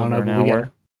forgot. Yeah, I don't know,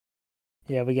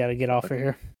 but we gotta get off of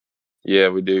here. Yeah,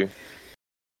 we do.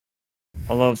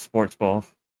 I love sports ball.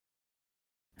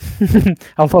 I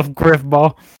love Griff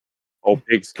ball. Old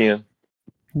pigskin.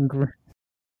 Grid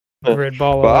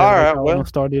ball. But all right, well,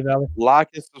 Stardew Valley. Like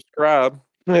and subscribe.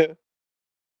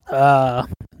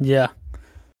 Yeah.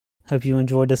 Hope you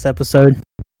enjoyed this episode.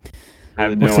 I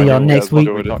have We'll no see idea y'all what next week.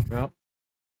 we're talking about.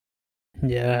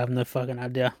 Yeah, I have no fucking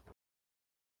idea.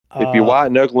 If you're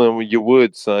white knuckling with your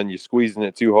wood, son, you're squeezing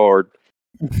it too hard.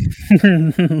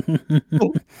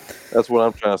 That's what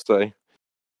I'm trying to say.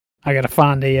 I gotta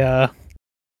find the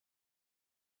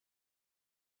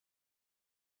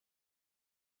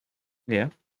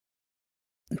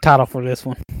title for this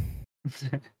one.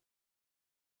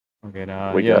 Okay,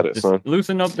 we got it, just son.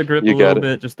 loosen up the grip You a got little it.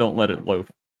 bit. Just don't let it loaf.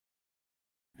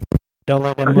 Don't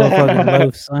let that motherfucking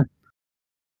loaf, son.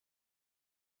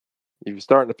 If you're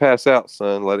starting to pass out,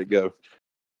 son, let it go.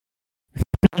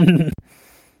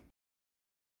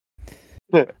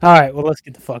 All right, well, let's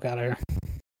get the fuck out of here.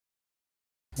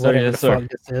 So, Whatever yes, the sir. fuck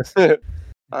this is.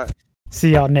 All right.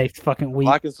 See y'all next fucking week.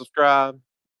 Like and subscribe.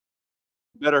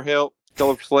 Better help.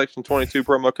 Color Selection 22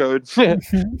 promo code.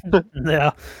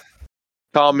 Yeah.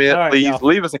 Comment, All right, please. y'all.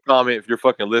 Leave us a comment if you're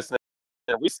fucking listening.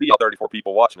 We see all 34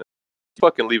 people watching it.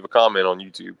 Fucking leave a comment on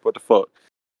YouTube. What the fuck?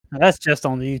 That's just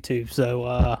on the YouTube,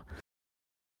 so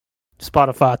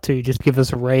Spotify too. Just give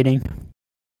us a rating.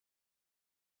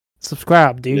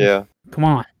 Subscribe, dude. Yeah. Come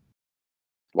on.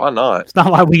 Why not? It's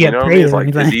not like we get You know what I paid mean? It's or like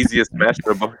anything. the easiest match.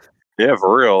 Yeah,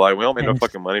 for real. Like, we don't make no And-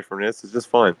 fucking money from this. It's just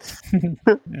fun.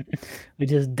 We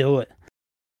just do it.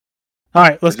 All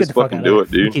right, let's get Just the fuck fucking out do of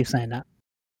it, here. We dude. keep saying that.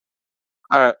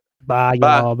 All right. Bye,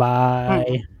 Bye. y'all.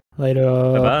 Bye.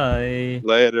 Later. Bye.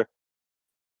 Later.